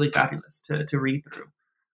 really, really fabulous to read through.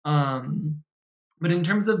 But in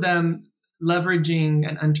terms of them leveraging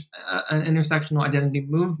an intersectional identity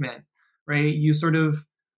movement, right, you sort of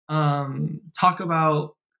talk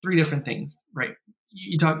about three different things, right?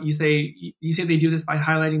 You say they do this by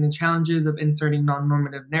highlighting the challenges of inserting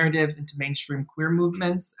non-normative narratives into mainstream queer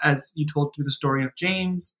movements, as you told through the story of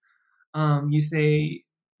James. You say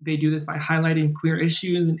they do this by highlighting queer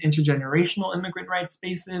issues in intergenerational immigrant rights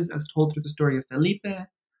spaces, as told through the story of Felipe.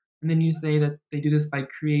 And then you say that they do this by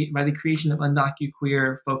the creation of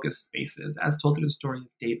undocu-queer focused spaces, as told through the story of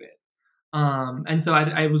David. And so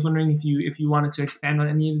I was wondering if you wanted to expand on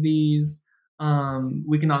any of these.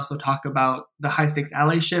 We can also talk about the high stakes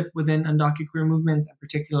allyship within undocu-queer movements, and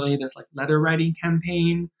particularly this like letter writing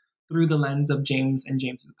campaign through the lens of James and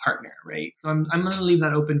James's partner, right? So I'm going to leave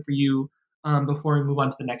that open for you before we move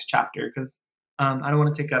on to the next chapter, because I don't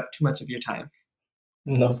want to take up too much of your time.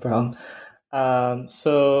 No problem.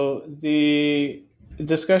 So the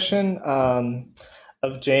discussion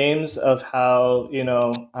of James, of how,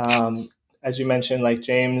 as you mentioned, like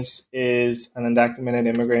James is an undocumented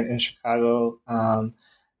immigrant in Chicago,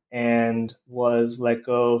 and was let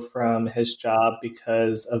go from his job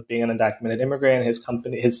because of being an undocumented immigrant. His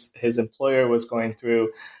company, his employer was going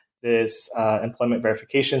through this employment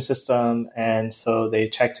verification system, and so they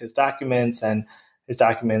checked his documents, and his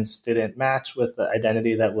documents didn't match with the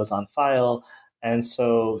identity that was on file, and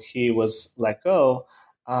so he was let go.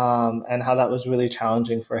 And how that was really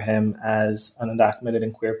challenging for him as an undocumented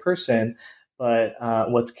and queer person. But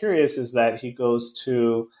what's curious is that he goes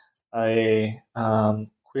to a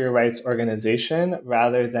queer rights organization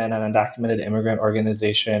rather than an undocumented immigrant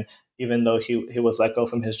organization, even though he was let go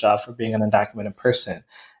from his job for being an undocumented person.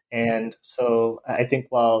 And so I think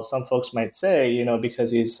while some folks might say,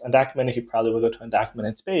 because he's undocumented, he probably would go to an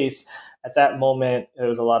undocumented space. At that moment, there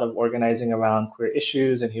was a lot of organizing around queer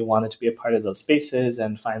issues, and he wanted to be a part of those spaces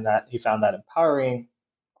and he found that empowering.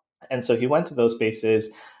 And so he went to those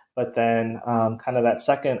spaces. But then kind of that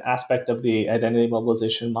second aspect of the identity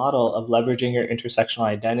mobilization model of leveraging your intersectional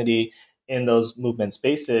identity in those movement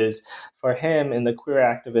spaces, for him in the queer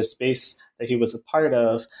activist space that he was a part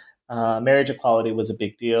of, marriage equality was a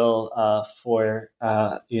big deal for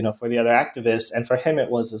the other activists, and for him it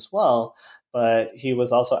was as well. But he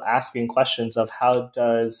was also asking questions of how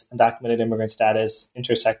does undocumented immigrant status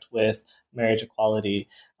intersect with marriage equality.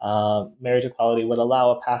 Marriage equality would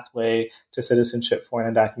allow a pathway to citizenship for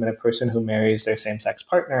an undocumented person who marries their same-sex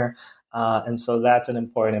partner. And so that's an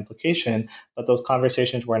important implication. But those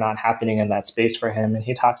conversations were not happening in that space for him. And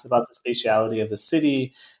he talks about the spatiality of the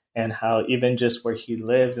city and how even just where he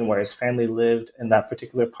lived and where his family lived in that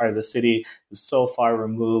particular part of the city is so far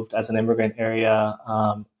removed as an immigrant area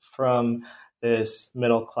from this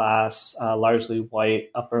middle class, largely white,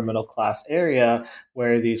 upper middle class area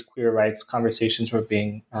where these queer rights conversations were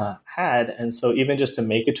being had. And so even just to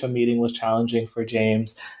make it to a meeting was challenging for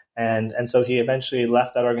James. And so he eventually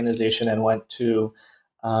left that organization and went to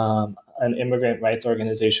an immigrant rights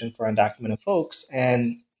organization for undocumented folks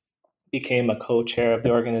and became a co-chair of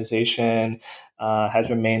the organization, has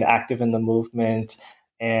remained active in the movement,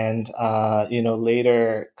 and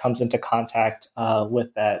later comes into contact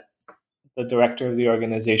with the director of the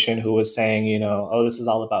organization, who was saying, this is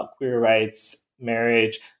all about queer rights,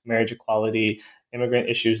 marriage equality, immigrant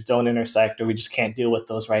issues don't intersect, or we just can't deal with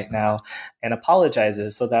those right now, and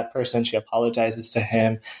apologizes. So that person, she apologizes to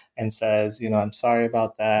him and says, I'm sorry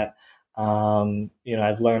about that.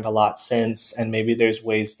 I've learned a lot since, and maybe there's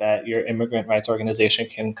ways that your immigrant rights organization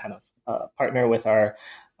can kind of partner with our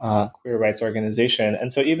queer rights organization.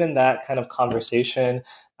 And so even that kind of conversation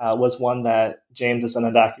was one that James, as an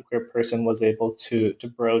undocumented person, was able to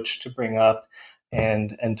broach, to bring up,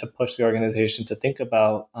 and to push the organization to think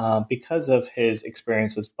about because of his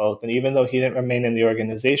experiences both. And even though he didn't remain in the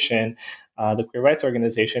organization, the queer rights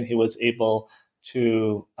organization, he was able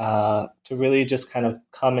to really just kind of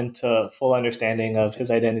come into full understanding of his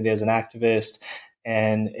identity as an activist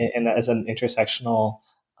and as an intersectional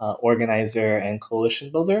organizer and coalition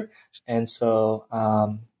builder. And so,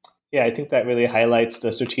 I think that really highlights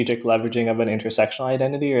the strategic leveraging of an intersectional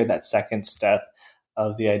identity, or that second step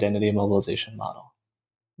of the identity mobilization model.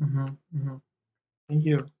 Mm-hmm, mm-hmm. Thank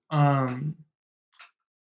you. I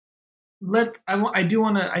do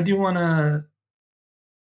want to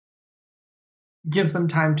give some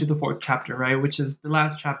time to the fourth chapter, right, which is the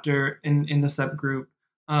last chapter in the subgroup,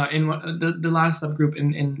 the last subgroup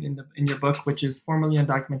in your book, which is formerly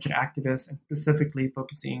undocumented activists, and specifically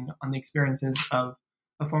focusing on the experiences of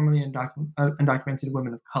a formerly undocumented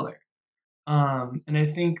women of color. And I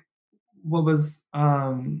think what was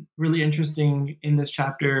really interesting in this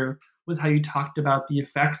chapter was how you talked about the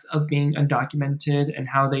effects of being undocumented and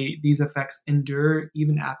how these effects endure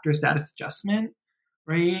even after status adjustment.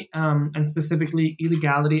 right? And specifically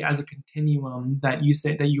illegality as a continuum that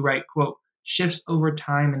you write, quote, shifts over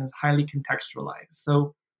time and is highly contextualized.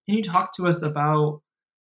 So can you talk to us about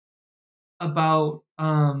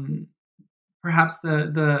perhaps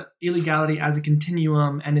the illegality as a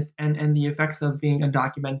continuum and the effects of being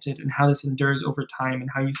undocumented and how this endures over time and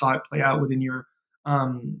how you saw it play out within your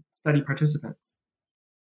study participants?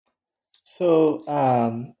 So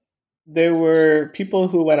there were people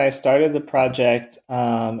who, when I started the project,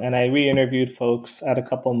 and I re-interviewed folks at a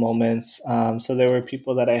couple moments. So there were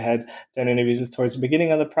people that I had done interviews with towards the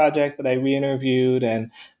beginning of the project that I re-interviewed,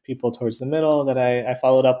 and people towards the middle that I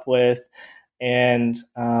followed up with. And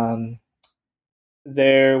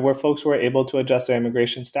there were folks who were able to adjust their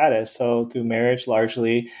immigration status, so through marriage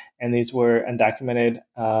largely, and these were undocumented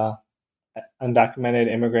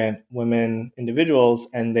immigrant women individuals,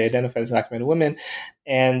 and they identified as undocumented women,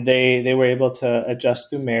 and they were able to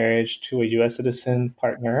adjust through marriage to a U.S. citizen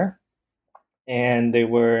partner. And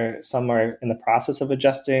some are in the process of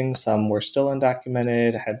adjusting, some were still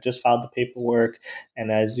undocumented, had just filed the paperwork.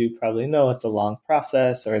 And as you probably know, it's a long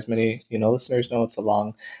process, or as many listeners know, it's a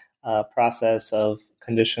long process of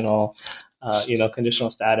conditional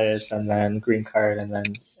status, and then green card, and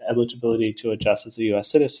then eligibility to adjust as a U.S.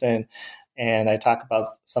 citizen. And I talk about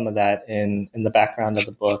some of that in the background of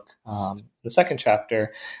the book, the second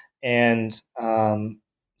chapter. And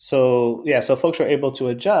so folks were able to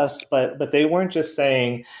adjust, but they weren't just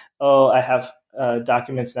saying, "Oh, I have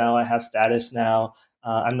documents now, I have status now,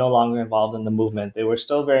 I'm no longer involved in the movement." They were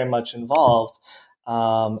still very much involved,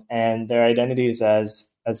 and their identities as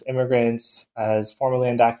immigrants, as formerly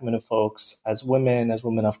undocumented folks, as women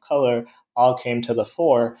of color, all came to the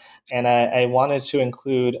fore. And I wanted to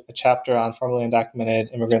include a chapter on formerly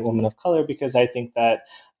undocumented immigrant women of color because I think that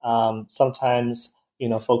sometimes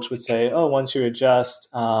folks would say, "Oh, once you adjust,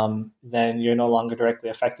 then you're no longer directly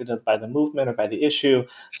affected by the movement or by the issue.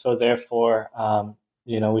 So therefore,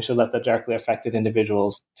 we should let the directly affected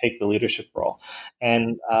individuals take the leadership role."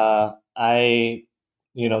 And I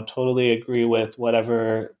totally agree with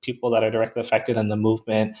whatever people that are directly affected in the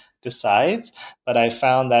movement decides. But I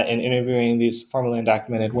found that in interviewing these formerly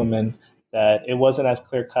undocumented women, that it wasn't as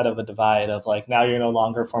clear cut of a divide of like, now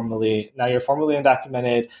you're formally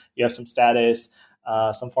undocumented, you have some status,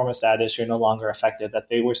 some form of status, you're no longer affected, that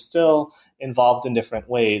they were still involved in different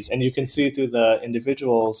ways. And you can see through the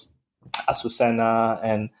individuals, Azucena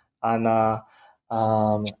and Ana,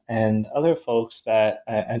 and other folks that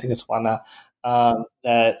I think it's Juana,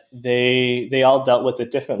 that they all dealt with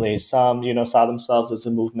it differently. Some, saw themselves as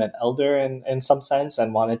a movement elder in some sense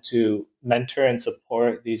and wanted to mentor and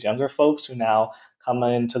support these younger folks who now come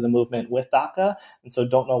into the movement with DACA, and so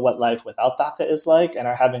don't know what life without DACA is like, and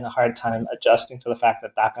are having a hard time adjusting to the fact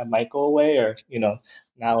that DACA might go away, or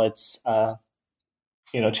now it's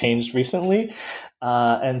changed recently,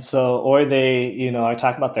 and so, or they are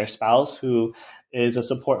talking about their spouse who is a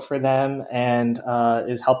support for them and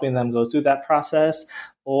is helping them go through that process,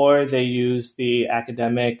 or they use the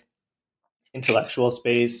academic intellectual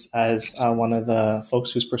space, as one of the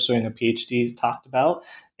folks who's pursuing a PhD talked about,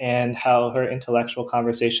 and how her intellectual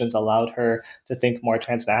conversations allowed her to think more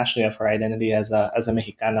transnationally of her identity as a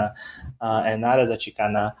Mexicana, and not as a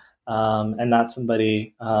Chicana, and not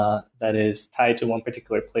somebody that is tied to one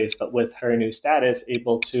particular place, but with her new status,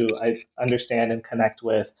 able to understand and connect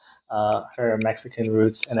with her Mexican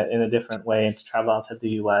roots in a different way, and to travel outside the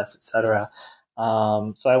U.S., etc.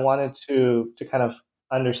 So I wanted to kind of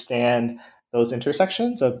understand those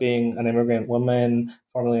intersections of being an immigrant woman,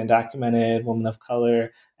 formerly undocumented, woman of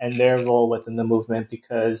color, and their role within the movement,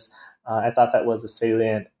 because I thought that was a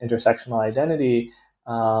salient intersectional identity.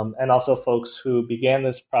 And also folks who began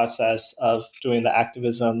this process of doing the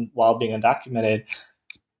activism while being undocumented,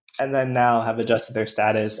 and then now have adjusted their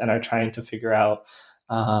status and are trying to figure out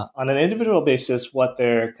on an individual basis what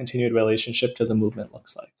their continued relationship to the movement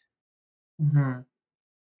looks like. Mm-hmm.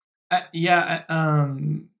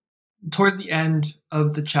 Towards the end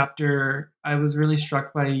of the chapter, I was really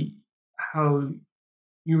struck by how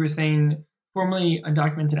you were saying formerly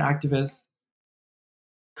undocumented activists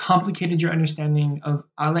complicated your understanding of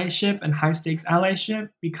allyship and high stakes allyship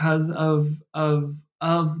because of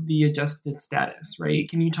the adjusted status, right?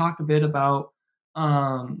 Can you talk a bit about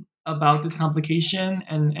this complication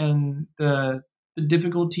and the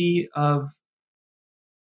difficulty of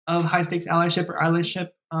high stakes allyship or allyship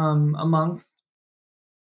amongst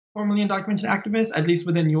formerly undocumented activists, at least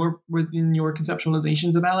within your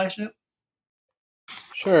conceptualizations of allyship?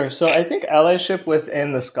 Sure. So I think allyship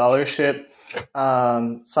within the scholarship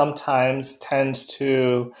sometimes tends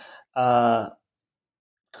to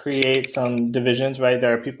create some divisions, right?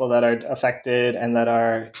 There are people that are affected and that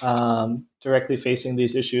are directly facing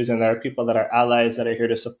these issues, and there are people that are allies that are here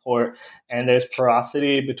to support. And there's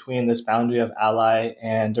porosity between this boundary of ally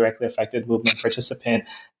and directly affected movement participant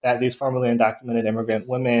that these formerly undocumented immigrant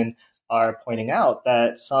women are pointing out,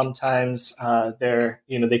 that sometimes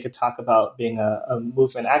they could talk about being a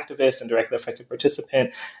movement activist and directly affected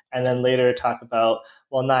participant, and then later talk about,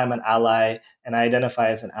 well, now I'm an ally and I identify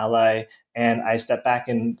as an ally, and I step back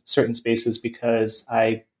in certain spaces because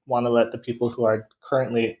I want to let the people who are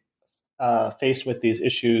currently faced with these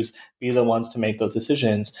issues be the ones to make those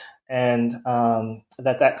decisions. And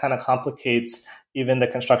that kind of complicates even the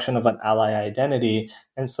construction of an ally identity.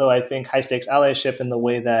 And so I think high stakes allyship, in the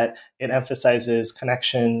way that it emphasizes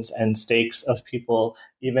connections and stakes of people,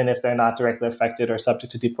 even if they're not directly affected or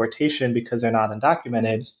subject to deportation because they're not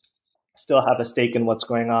undocumented, still have a stake in what's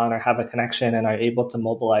going on or have a connection and are able to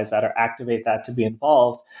mobilize that or activate that to be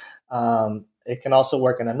involved. It can also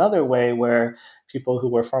work in another way, where people who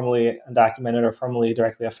were formerly undocumented or formerly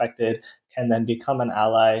directly affected can then become an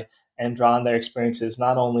ally and draw on their experiences,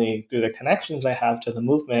 not only through the connections they have to the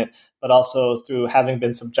movement, but also through having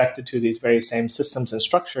been subjected to these very same systems and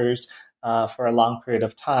structures for a long period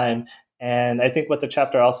of time. And I think what the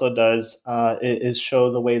chapter also does is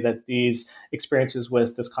show the way that these experiences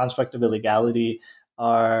with this construct of illegality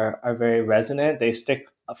are very resonant. They stick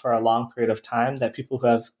for a long period of time, that people who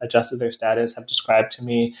have adjusted their status have described to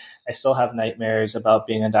me. I still have nightmares about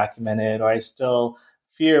being undocumented, or I still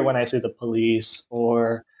fear when I see the police,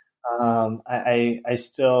 or I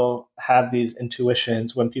still have these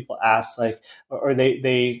intuitions when people ask, like, or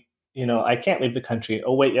they I can't leave the country.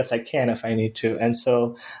 Oh, wait, yes, I can if I need to. And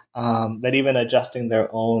so that even adjusting their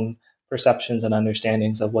own perceptions and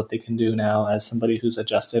understandings of what they can do now as somebody who's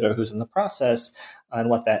adjusted or who's in the process, and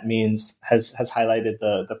what that means has highlighted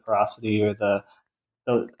the porosity or the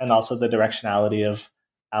and also the directionality of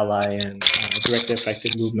ally and directly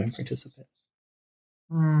affected movement participant.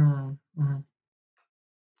 Mm-hmm.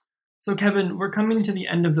 So, Kevin, we're coming to the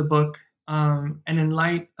end of the book, and in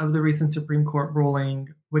light of the recent Supreme Court ruling,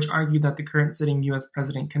 which argued that the current sitting U.S.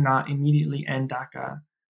 president cannot immediately end DACA,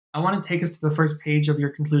 I want to take us to the first page of your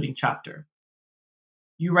concluding chapter.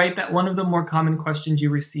 You write that one of the more common questions you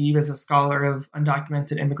receive as a scholar of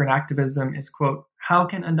undocumented immigrant activism is, quote, how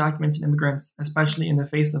can undocumented immigrants, especially in the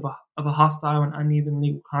face of a hostile and uneven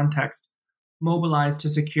legal context, mobilize to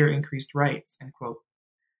secure increased rights, end quote.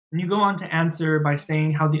 And you go on to answer by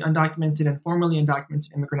saying how the undocumented and formerly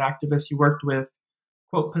undocumented immigrant activists you worked with,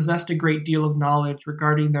 quote, possessed a great deal of knowledge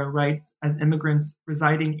regarding their rights as immigrants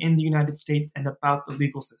residing in the United States and about the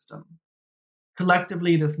legal system.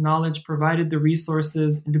 Collectively, this knowledge provided the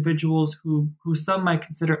resources individuals who some might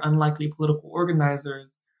consider unlikely political organizers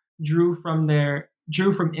drew from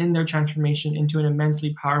in their transformation into an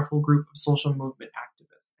immensely powerful group of social movement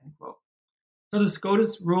activists, end quote. So the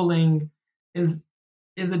SCOTUS ruling is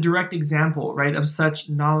a direct example, right, of such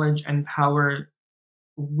knowledge and power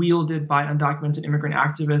wielded by undocumented immigrant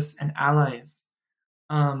activists and allies.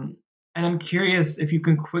 And I'm curious if you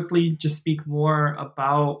can quickly just speak more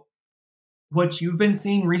about what you've been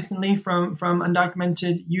seeing recently from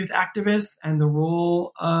undocumented youth activists and the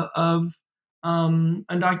role of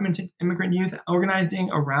undocumented immigrant youth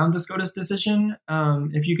organizing around the SCOTUS decision.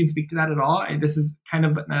 If you can speak to that at all. This is kind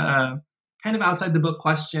of outside the book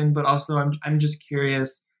question, but also I'm just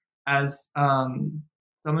curious as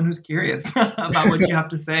someone who's curious about what you have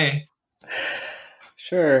to say.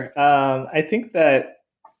 Sure. I think that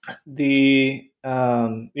the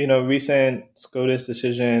recent SCOTUS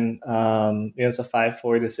decision, it's a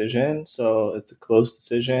 5-4 decision, so it's a close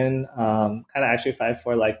decision. Kind of actually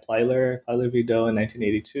 5-4 like Plyler v. Doe in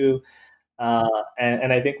 1982.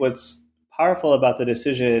 And I think what's powerful about the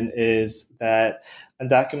decision is that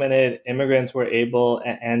undocumented immigrants were able,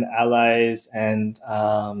 and allies and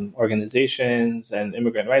organizations and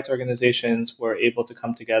immigrant rights organizations were able to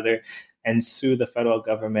come together and sue the federal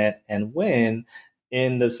government and win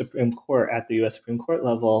in the Supreme Court at the U.S. Supreme Court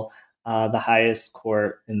level, the highest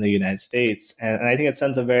court in the United States. And I think it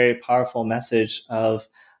sends a very powerful message of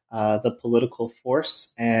the political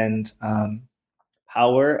force and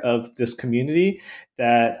power of this community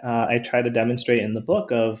that I try to demonstrate in the book.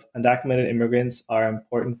 Of undocumented immigrants are an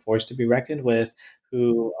important force to be reckoned with,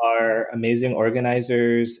 who are amazing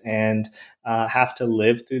organizers and have to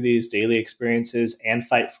live through these daily experiences and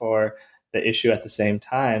fight for the issue at the same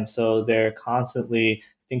time. So they're constantly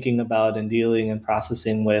thinking about and dealing and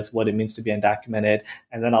processing with what it means to be undocumented,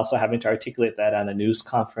 and then also having to articulate that on a news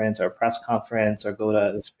conference or a press conference or go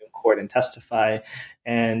to the Supreme Court and testify.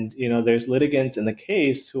 And, there's litigants in the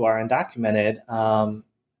case who are undocumented,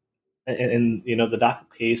 the DACA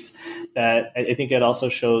case, that I think it also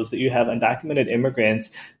shows that you have undocumented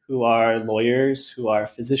immigrants who are lawyers, who are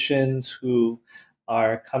physicians, who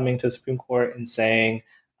are coming to the Supreme Court and saying,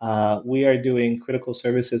 we are doing critical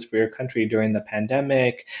services for your country during the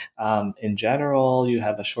pandemic. In general, you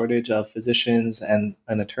have a shortage of physicians and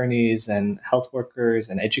attorneys and health workers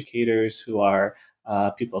and educators who are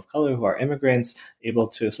people of color, who are immigrants, able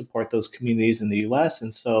to support those communities in the US.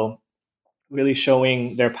 And so really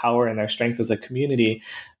showing their power and their strength as a community.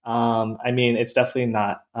 It's definitely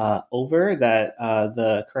not over, that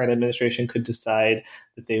the current administration could decide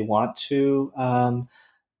that they want to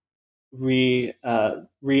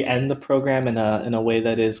re-end the program in a way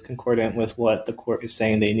that is concordant with what the court is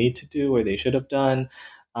saying they need to do or they should have done.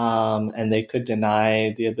 And they could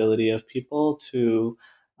deny the ability of people to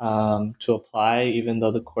apply, even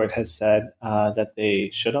though the court has said that they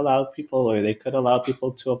should allow people, or they could allow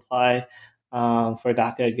people to apply for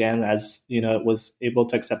DACA again, as it was able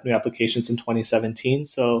to accept new applications in 2017.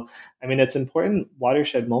 So, it's an important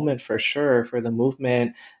watershed moment for sure for the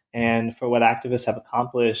movement and for what activists have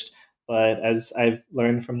accomplished. But as I've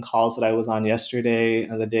learned from calls that I was on yesterday,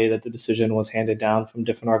 the day that the decision was handed down from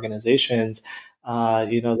different organizations,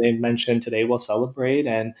 they mentioned today we'll celebrate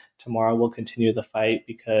and tomorrow we'll continue the fight,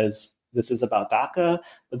 because this is about DACA,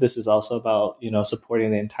 but this is also about,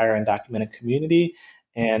 supporting the entire undocumented community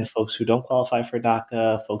and folks who don't qualify for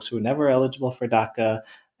DACA, folks who are never eligible for DACA.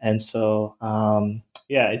 And so,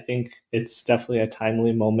 I think it's definitely a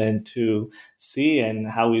timely moment to see, and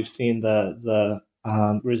how we've seen the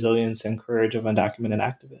resilience and courage of undocumented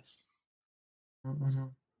activists. Mm-hmm.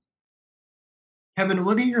 Kevin,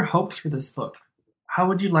 what are your hopes for this book? How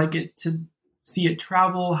would you like it to see it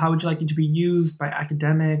travel? How would you like it to be used by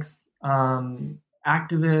academics,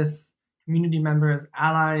 activists, community members,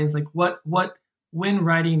 allies? Like what when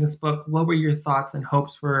writing this book, what were your thoughts and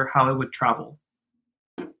hopes for how it would travel?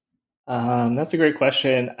 That's a great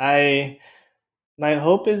question. My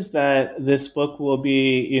hope is that this book will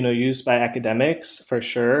be, used by academics for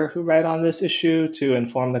sure who write on this issue to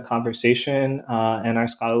inform the conversation and our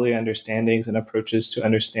scholarly understandings and approaches to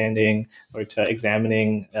understanding or to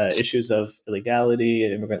examining issues of illegality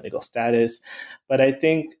and immigrant legal status. But I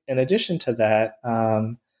think in addition to that,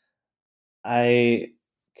 I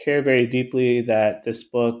care very deeply that this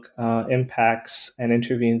book impacts and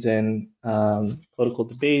intervenes in political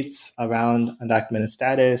debates around undocumented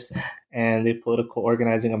status and the political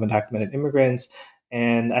organizing of undocumented immigrants.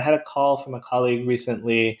 And I had a call from a colleague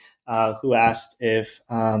recently who asked if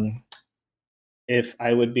I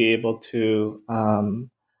would be able to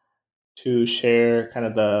share kind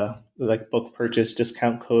of the book purchase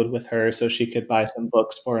discount code with her so she could buy some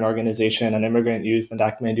books for an organization, an immigrant youth and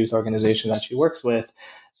documented youth organization that she works with.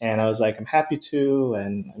 And I was like, I'm happy to,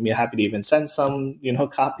 and I'm happy to even send some,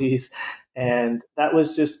 copies. And that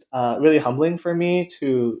was just really humbling for me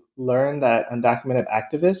to learn that undocumented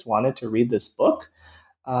activists wanted to read this book,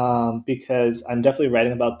 because I'm definitely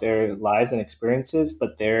writing about their lives and experiences,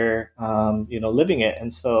 but they're, living it.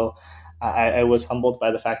 And so I was humbled by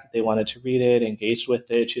the fact that they wanted to read it, engaged with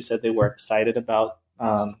it. She said they were excited about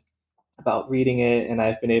reading it, and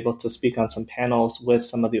I've been able to speak on some panels with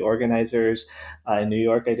some of the organizers. In New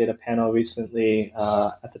York, I did a panel recently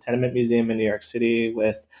at the Tenement Museum in New York City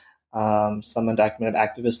with some undocumented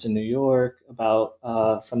activists in New York about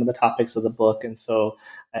some of the topics of the book. And so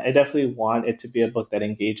I definitely want it to be a book that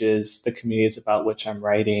engages the communities about which I'm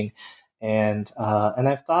writing. And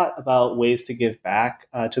I've thought about ways to give back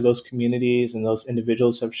to those communities and those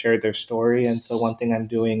individuals who have shared their story. And so one thing I'm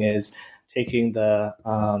doing is taking the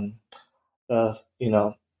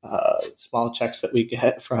small checks that we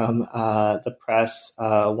get from the press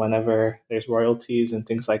whenever there's royalties and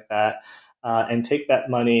things like that, and take that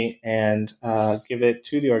money and give it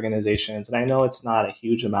to the organizations. And I know it's not a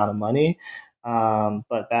huge amount of money,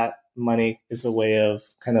 but that money is a way of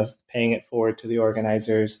kind of paying it forward to the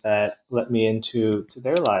organizers that let me into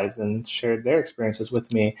their lives and shared their experiences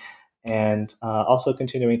with me, and also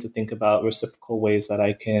continuing to think about reciprocal ways that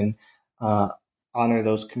I can honor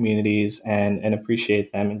those communities and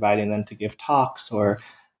appreciate them, inviting them to give talks or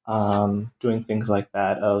doing things like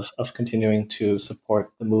that, of continuing to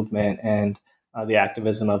support the movement and the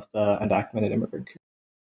activism of the undocumented immigrant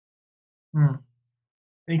community.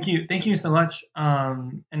 Thank you so much.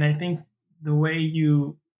 And I think the way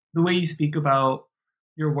you speak about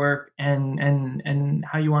your work and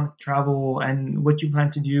how you want to travel and what you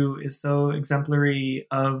plan to do is so exemplary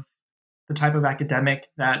of the type of academic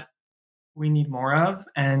that we need more of.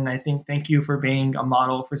 And I think thank you for being a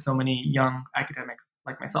model for so many young academics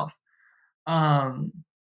like myself.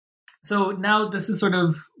 So now this is sort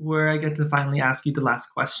of where I get to finally ask you the last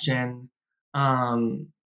question.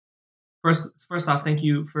 First off, thank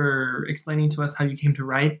you for explaining to us how you came to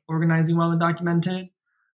write Organizing Well Undocumented.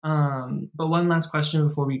 But one last question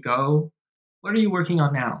before we go. What are you working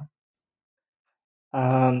on now?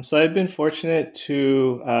 So I've been fortunate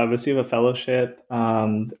to receive a fellowship,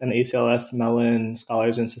 an ACLS Mellon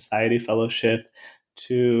Scholars in Society Fellowship,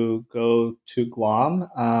 to go to Guam.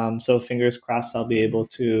 So fingers crossed I'll be able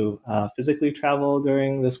to physically travel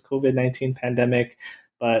during this COVID-19 pandemic.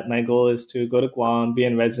 But my goal is to go to Guam, be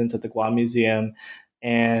in residence at the Guam Museum,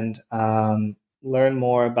 and learn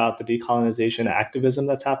more about the decolonization activism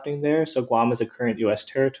that's happening there. So Guam is a current U.S.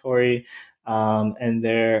 territory, and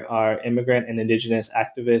there are immigrant and indigenous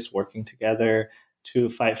activists working together to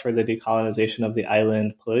fight for the decolonization of the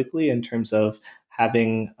island politically in terms of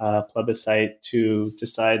having a plebiscite to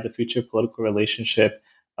decide the future political relationship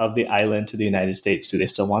of the island to the United States. Do they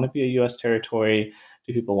still want to be a U.S. territory?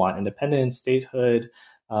 Do people want independence, statehood,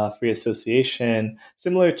 free association?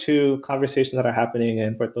 Similar to conversations that are happening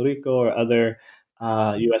in Puerto Rico or other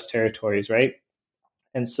U.S. territories, right?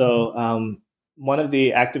 And so one of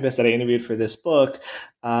the activists that I interviewed for this book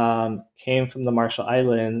came from the Marshall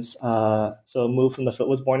Islands. So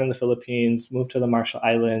was born in the Philippines, moved to the Marshall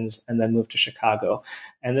Islands, and then moved to Chicago.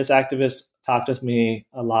 And this activist talked with me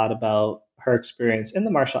a lot about her experience in the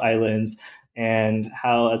Marshall Islands and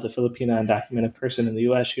how, as a Filipina undocumented person in the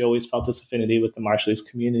U.S., she always felt this affinity with the Marshallese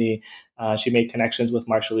community. She made connections with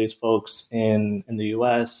Marshallese folks in the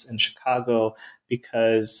U.S. and Chicago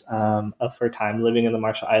because of her time living in the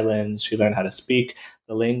Marshall Islands. She learned how to speak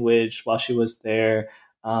the language while she was there.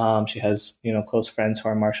 She has, close friends who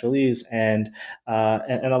are Marshallese, and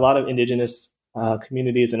a lot of indigenous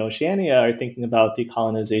communities in Oceania are thinking about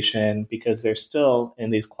decolonization because they're still in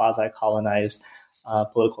these quasi-colonized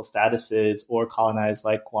political statuses or colonized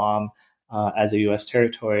like Guam as a U.S.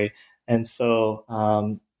 territory. And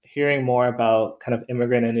so hearing more about kind of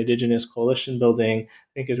immigrant and indigenous coalition building,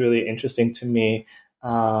 I think is really interesting to me.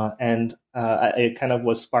 It kind of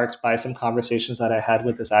was sparked by some conversations that I had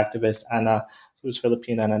with this activist, Anna, who's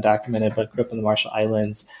Filipina and undocumented, but grew up in the Marshall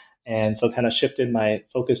Islands. And so kind of shifted my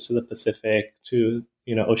focus to the Pacific, to,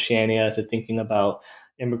 Oceania, to thinking about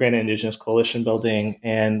immigrant and indigenous coalition building.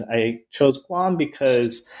 And I chose Guam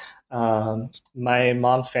because my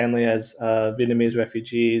mom's family as Vietnamese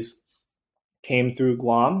refugees came through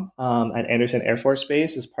Guam at Andersen Air Force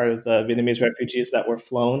Base as part of the Vietnamese refugees that were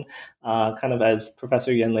flown, kind of as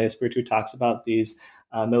Professor Yen Lê Espiritu talks about these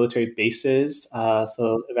military bases,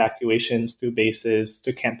 so evacuations through bases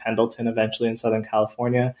to Camp Pendleton eventually in Southern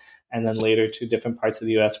California, and then later to different parts of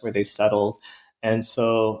the U.S. where they settled. And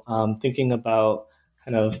so thinking about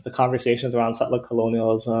kind of the conversations around settler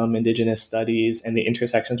colonialism, indigenous studies, and the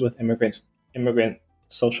intersections with immigrant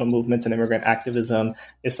social movements and immigrant activism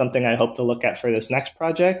is something I hope to look at for this next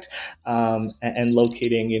project, and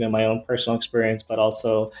locating, my own personal experience, but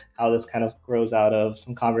also how this kind of grows out of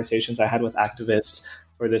some conversations I had with activists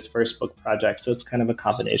for this first book project. So it's kind of a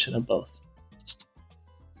combination of both.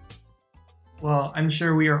 Well, I'm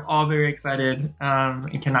sure we are all very excited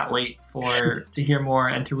and cannot wait to hear more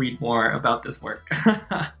and to read more about this work.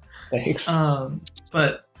 Thanks.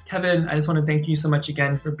 But Kevin, I just want to thank you so much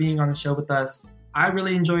again for being on the show with us. I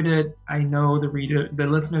really enjoyed it. I know the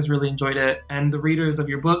listeners really enjoyed it, and the readers of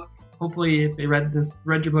your book, hopefully, if they read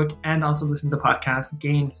your book and also listened to the podcast,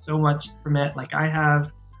 gained so much from it, like I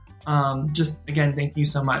have. Just again, thank you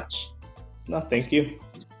so much. No, thank you.